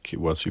track,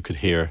 you could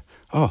hear,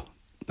 oh,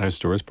 there's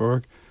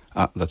Dorisborg,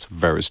 that's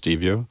very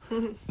Stevio,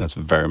 that's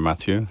very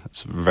Matthew,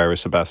 that's very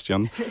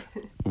Sebastian,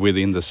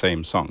 within the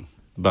same song.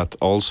 But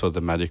also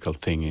the magical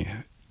thing,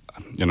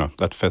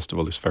 that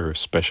festival is very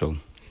special,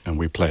 and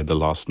we played the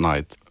last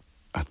night.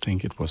 I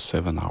think it was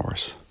 7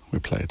 hours we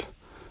played.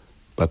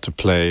 But to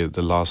play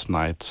the last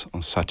night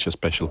on such a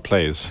special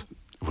place,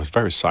 it was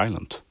very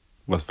silent.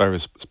 It was very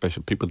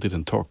special. People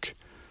didn't talk.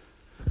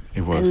 I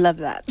love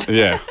that.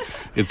 Yeah,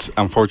 it's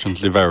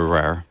unfortunately very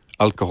rare.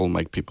 Alcohol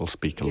make people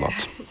speak a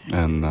lot.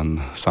 And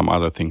some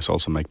other things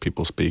also make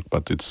people speak.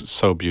 But it's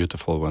so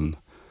beautiful when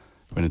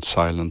it's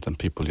silent and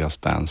people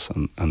just dance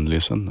and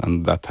listen.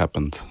 And that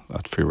happened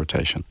at free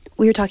rotation.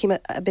 We were talking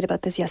a bit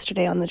about this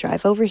yesterday on the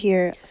drive over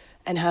here,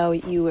 and how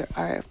you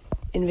are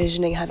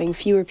envisioning having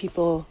fewer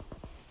people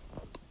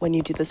when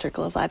you do the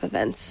Circle of Life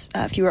events,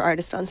 fewer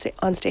artists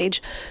on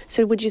stage.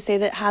 So would you say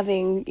that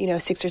having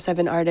 6 or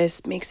 7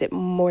 artists makes it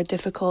more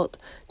difficult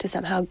to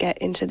somehow get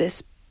into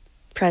this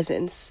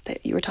presence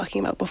that you were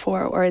talking about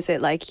before, or is it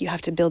like you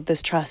have to build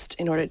this trust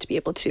in order to be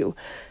able to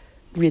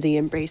really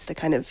embrace the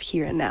kind of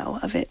here and now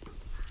of it?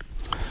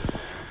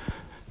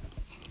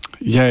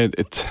 Yeah,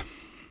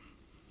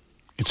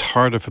 it's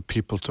harder for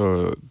people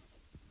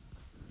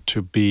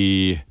to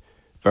be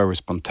very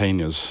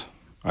spontaneous,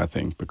 I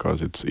think,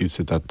 because it's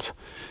easy that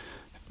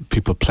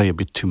people play a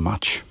bit too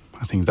much.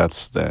 I think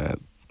that's the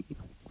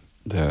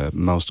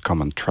most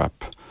common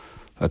trap,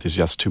 that is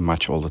just too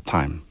much all the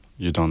time.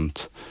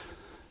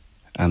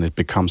 And it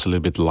becomes a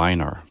little bit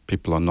linear.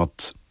 People are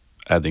not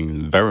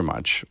adding very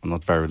much, or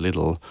not very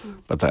little,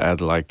 but they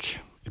add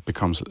it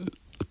becomes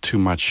too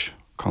much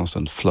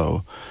constant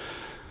flow.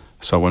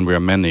 So when we are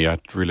many, I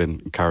really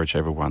encourage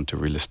everyone to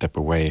really step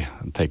away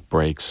and take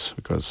breaks,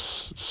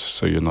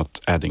 so you're not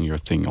adding your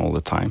thing all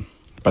the time.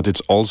 But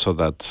it's also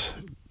that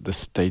the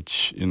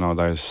stage,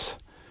 there's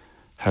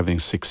having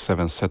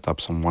 6-7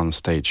 setups on one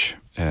stage.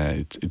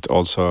 It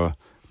also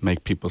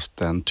make people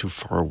stand too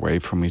far away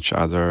from each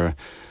other.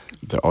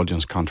 The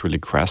audience can't really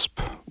grasp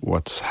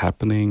what's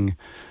happening,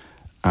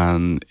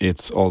 and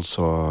it's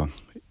also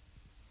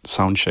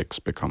sound checks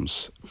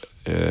becomes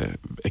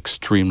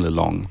extremely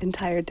long.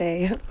 Entire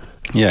day.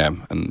 Yeah,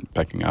 and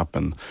packing up,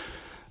 and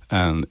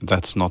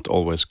that's not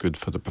always good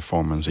for the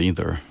performance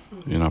either.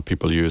 You know,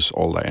 people use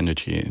all their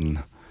energy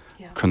in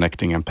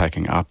connecting and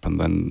packing up, and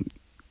then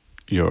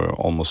you're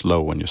almost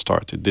low when you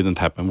start. It didn't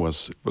happen.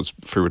 Was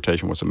Free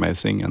Rotation was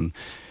amazing, and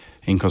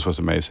Incos was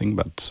amazing,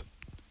 but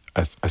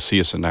I see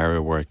a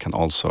scenario where it can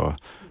also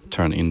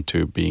turn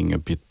into being a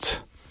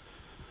bit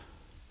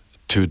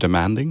too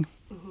demanding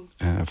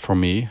for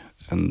me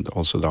and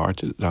also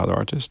the other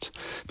artists.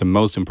 The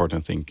most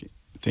important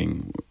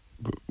thing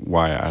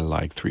why I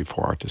like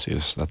 3-4 artists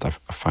is that I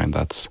find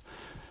that's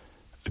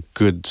a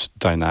good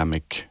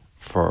dynamic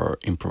for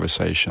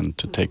improvisation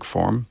to take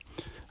form,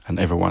 and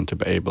everyone to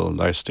be able.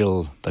 There's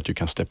still that you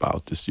can step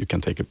out. You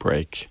can take a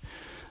break.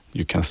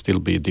 You can still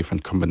be a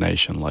different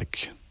combination,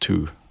 like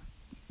 2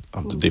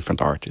 of the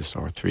different artists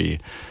or 3.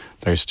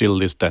 There's still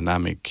this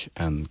dynamic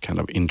and kind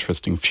of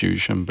interesting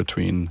fusion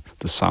between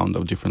the sound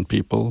of different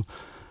people,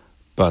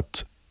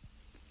 but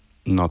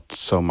not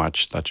so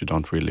much that you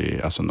don't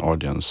really, as an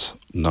audience,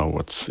 know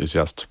it's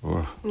just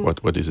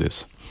what is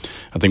this.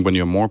 I think when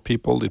you're more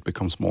people, it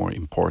becomes more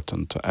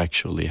important to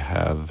actually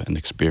have an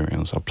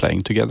experience of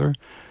playing together,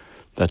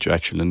 that you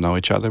actually know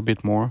each other a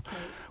bit more. Right.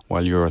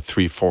 While you're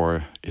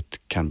 3-4, it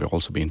can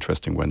also be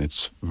interesting when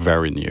it's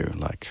very new,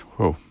 like,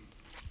 whoa.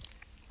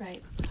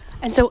 Right.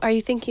 And so are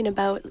you thinking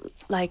about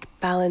like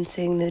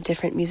balancing the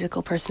different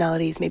musical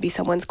personalities? Maybe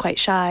someone's quite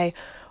shy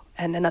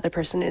and another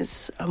person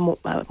is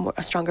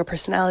a stronger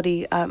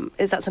personality.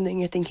 Is that something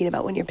you're thinking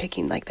about when you're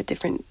picking like the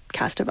different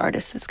cast of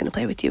artists that's going to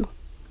play with you?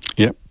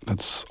 Yeah,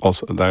 that's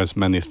also, there's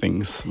many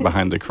things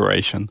behind the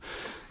curation.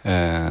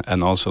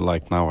 And also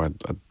like now I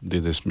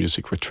did this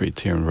music retreat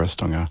here in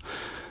Röstånga,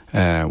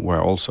 where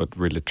I also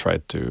really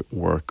tried to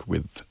work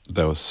with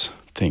those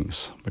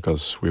things,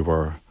 because we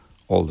were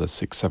all the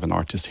 6-7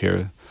 artists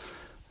here.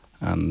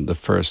 And the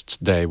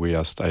first day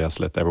I just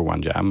let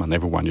everyone jam, and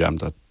everyone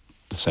jammed at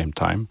the same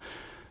time.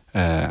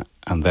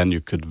 And then you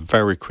could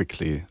very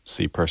quickly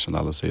see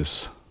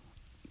personalities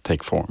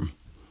take form.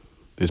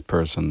 This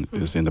person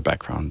is in the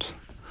background.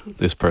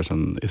 This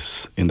person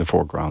is in the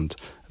foreground.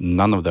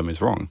 None of them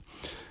is wrong.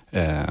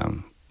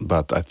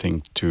 But I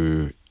think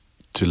to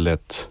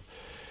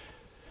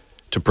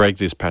break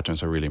these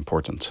patterns are really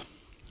important.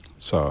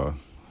 So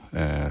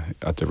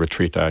at the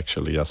retreat, I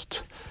actually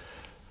just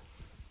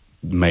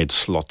made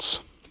slots,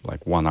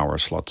 like 1-hour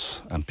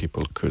slots, and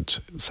people could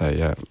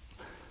say,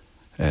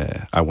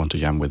 I want to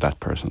jam with that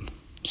person.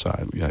 So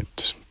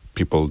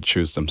people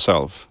choose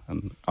themselves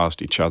and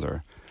asked each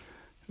other,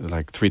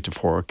 like 3 to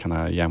 4, can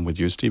I jam with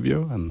you,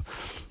 Stevio?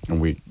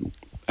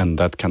 And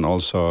that can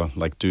also,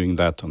 like doing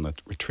that on a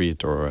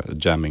retreat or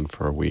jamming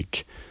for a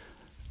week,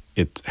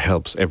 it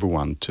helps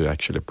everyone to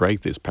actually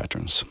break these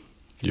patterns.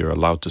 You're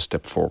allowed to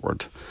step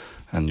forward,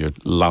 and you're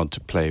allowed to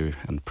play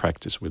and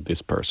practice with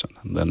this person,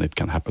 and then it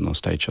can happen on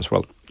stage as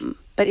well.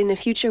 But in the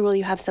future, will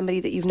you have somebody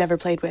that you've never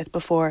played with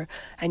before,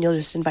 and you'll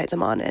just invite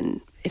them on,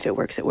 and if it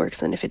works, it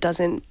works, and if it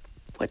doesn't,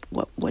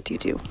 what do you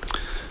do?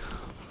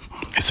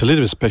 It's a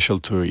little bit special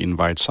to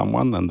invite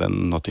someone and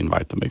then not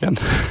invite them again.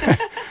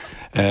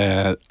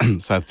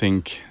 So I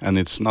think, and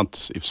it's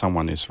not if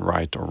someone is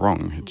right or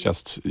wrong. It's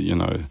just,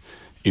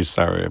 is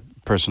there a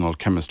personal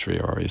chemistry,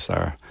 or is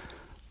there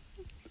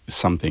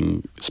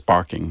something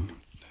sparking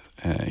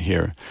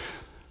here?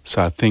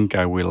 So I think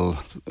I will,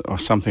 or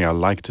something I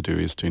like to do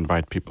is to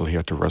invite people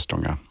here to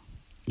Röstånga,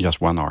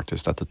 just one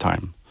artist at a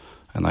time,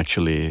 and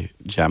actually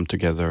jam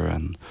together,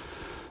 and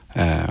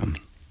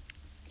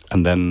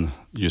then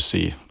you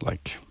see,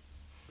 like,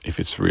 if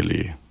it's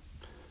really,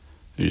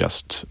 you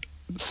just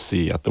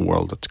see at the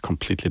world at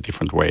completely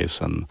different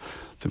ways, and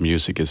the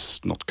music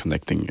is not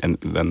connecting, and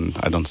then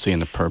I don't see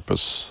any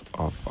purpose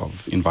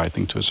of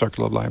inviting to a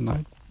Circle of Life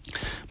night.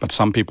 But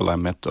some people I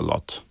met a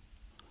lot,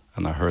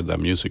 and I heard their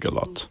music a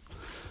lot,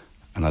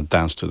 and I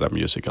danced to their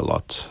music a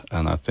lot,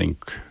 and I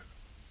think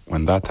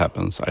when that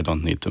happens, I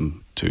don't need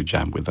to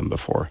jam with them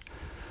before.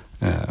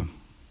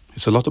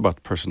 It's a lot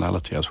about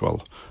personality as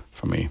well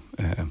for me.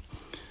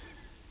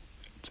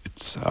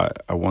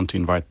 I want to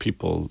invite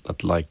people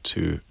that like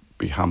to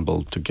be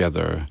humble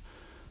together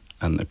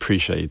and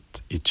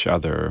appreciate each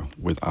other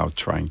without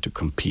trying to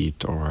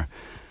compete, or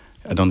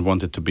I don't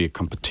want it to be a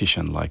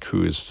competition, like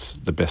who is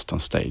the best on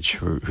stage,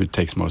 who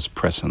takes most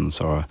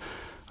presence, or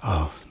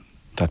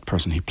that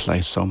person, he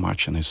plays so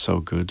much and is so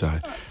good.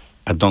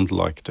 I don't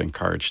like to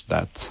encourage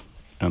that,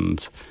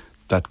 and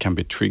that can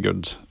be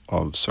triggered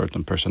of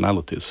certain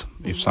personalities.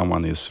 If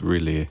someone is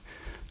really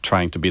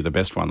trying to be the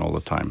best one all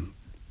the time,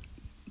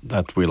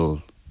 that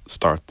will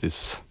start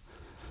this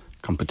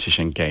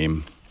competition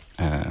game.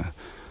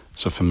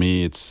 So for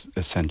me, it's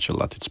essential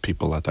that it's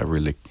people that I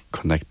really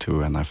connect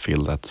to, and I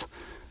feel that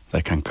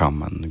they can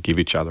come and give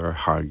each other a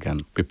hug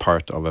and be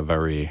part of a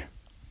very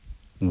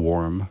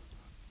warm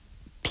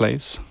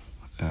place.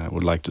 I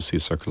would like to see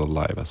Circle of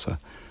Life as a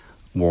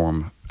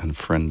warm and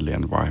friendly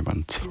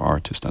environment for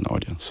artists and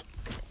audience.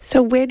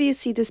 So where do you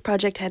see this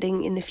project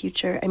heading in the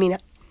future? I mean,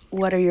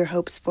 what are your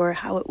hopes for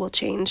how it will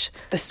change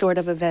the sort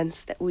of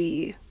events that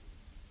we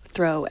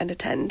throw and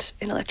attend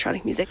in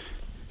electronic music?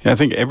 Yeah, I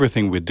think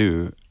everything we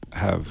do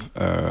have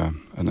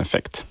an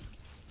effect.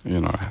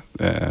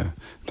 There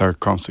are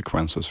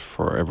consequences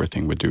for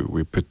everything we do.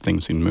 We put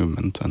things in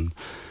movement, and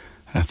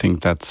I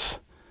think that's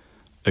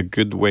a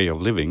good way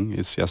of living.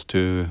 Is just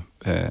to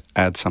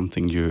add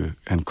something you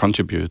and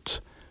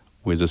contribute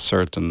with a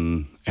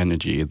certain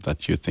energy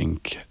that you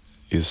think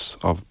is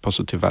of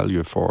positive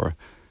value for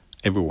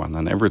everyone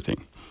and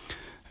everything.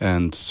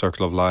 And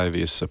Circle of Life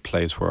is a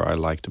place where I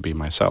like to be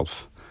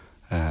myself,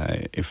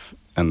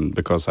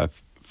 because I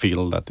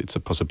feel that it's a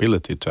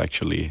possibility to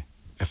actually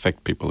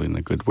affect people in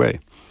a good way.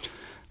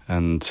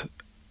 And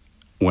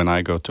when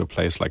I go to a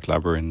place like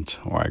Labyrinth,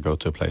 or I go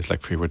to a place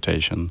like Free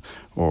Rotation,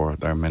 or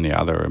there are many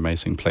other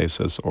amazing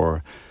places,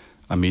 or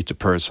I meet a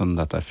person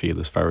that I feel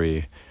is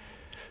very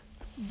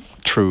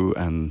true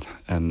and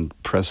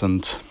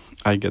present,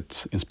 I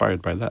get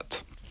inspired by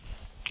that.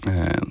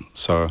 And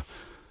so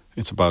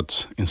it's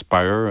about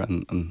inspire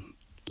and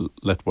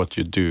let what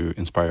you do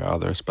inspire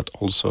others, but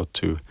also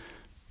to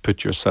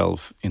put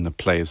yourself in a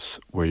place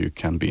where you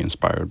can be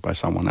inspired by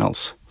someone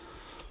else.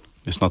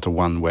 It's not a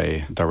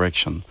one-way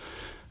direction.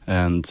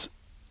 And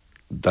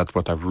that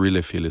what I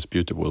really feel is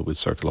beautiful with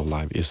Circle of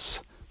Life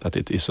is that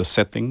it is a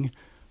setting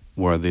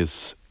where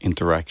this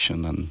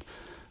interaction and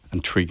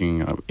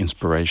triggering of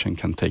inspiration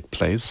can take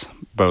place,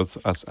 both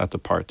as at a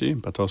party,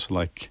 but also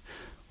like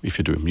if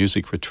you do a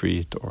music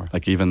retreat, or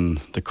like even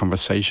the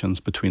conversations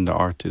between the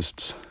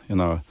artists.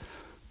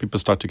 People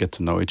start to get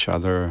to know each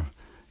other.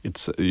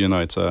 It's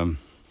a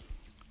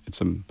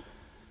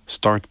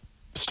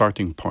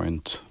starting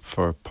point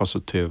for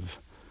positive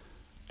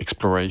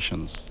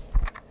explorations.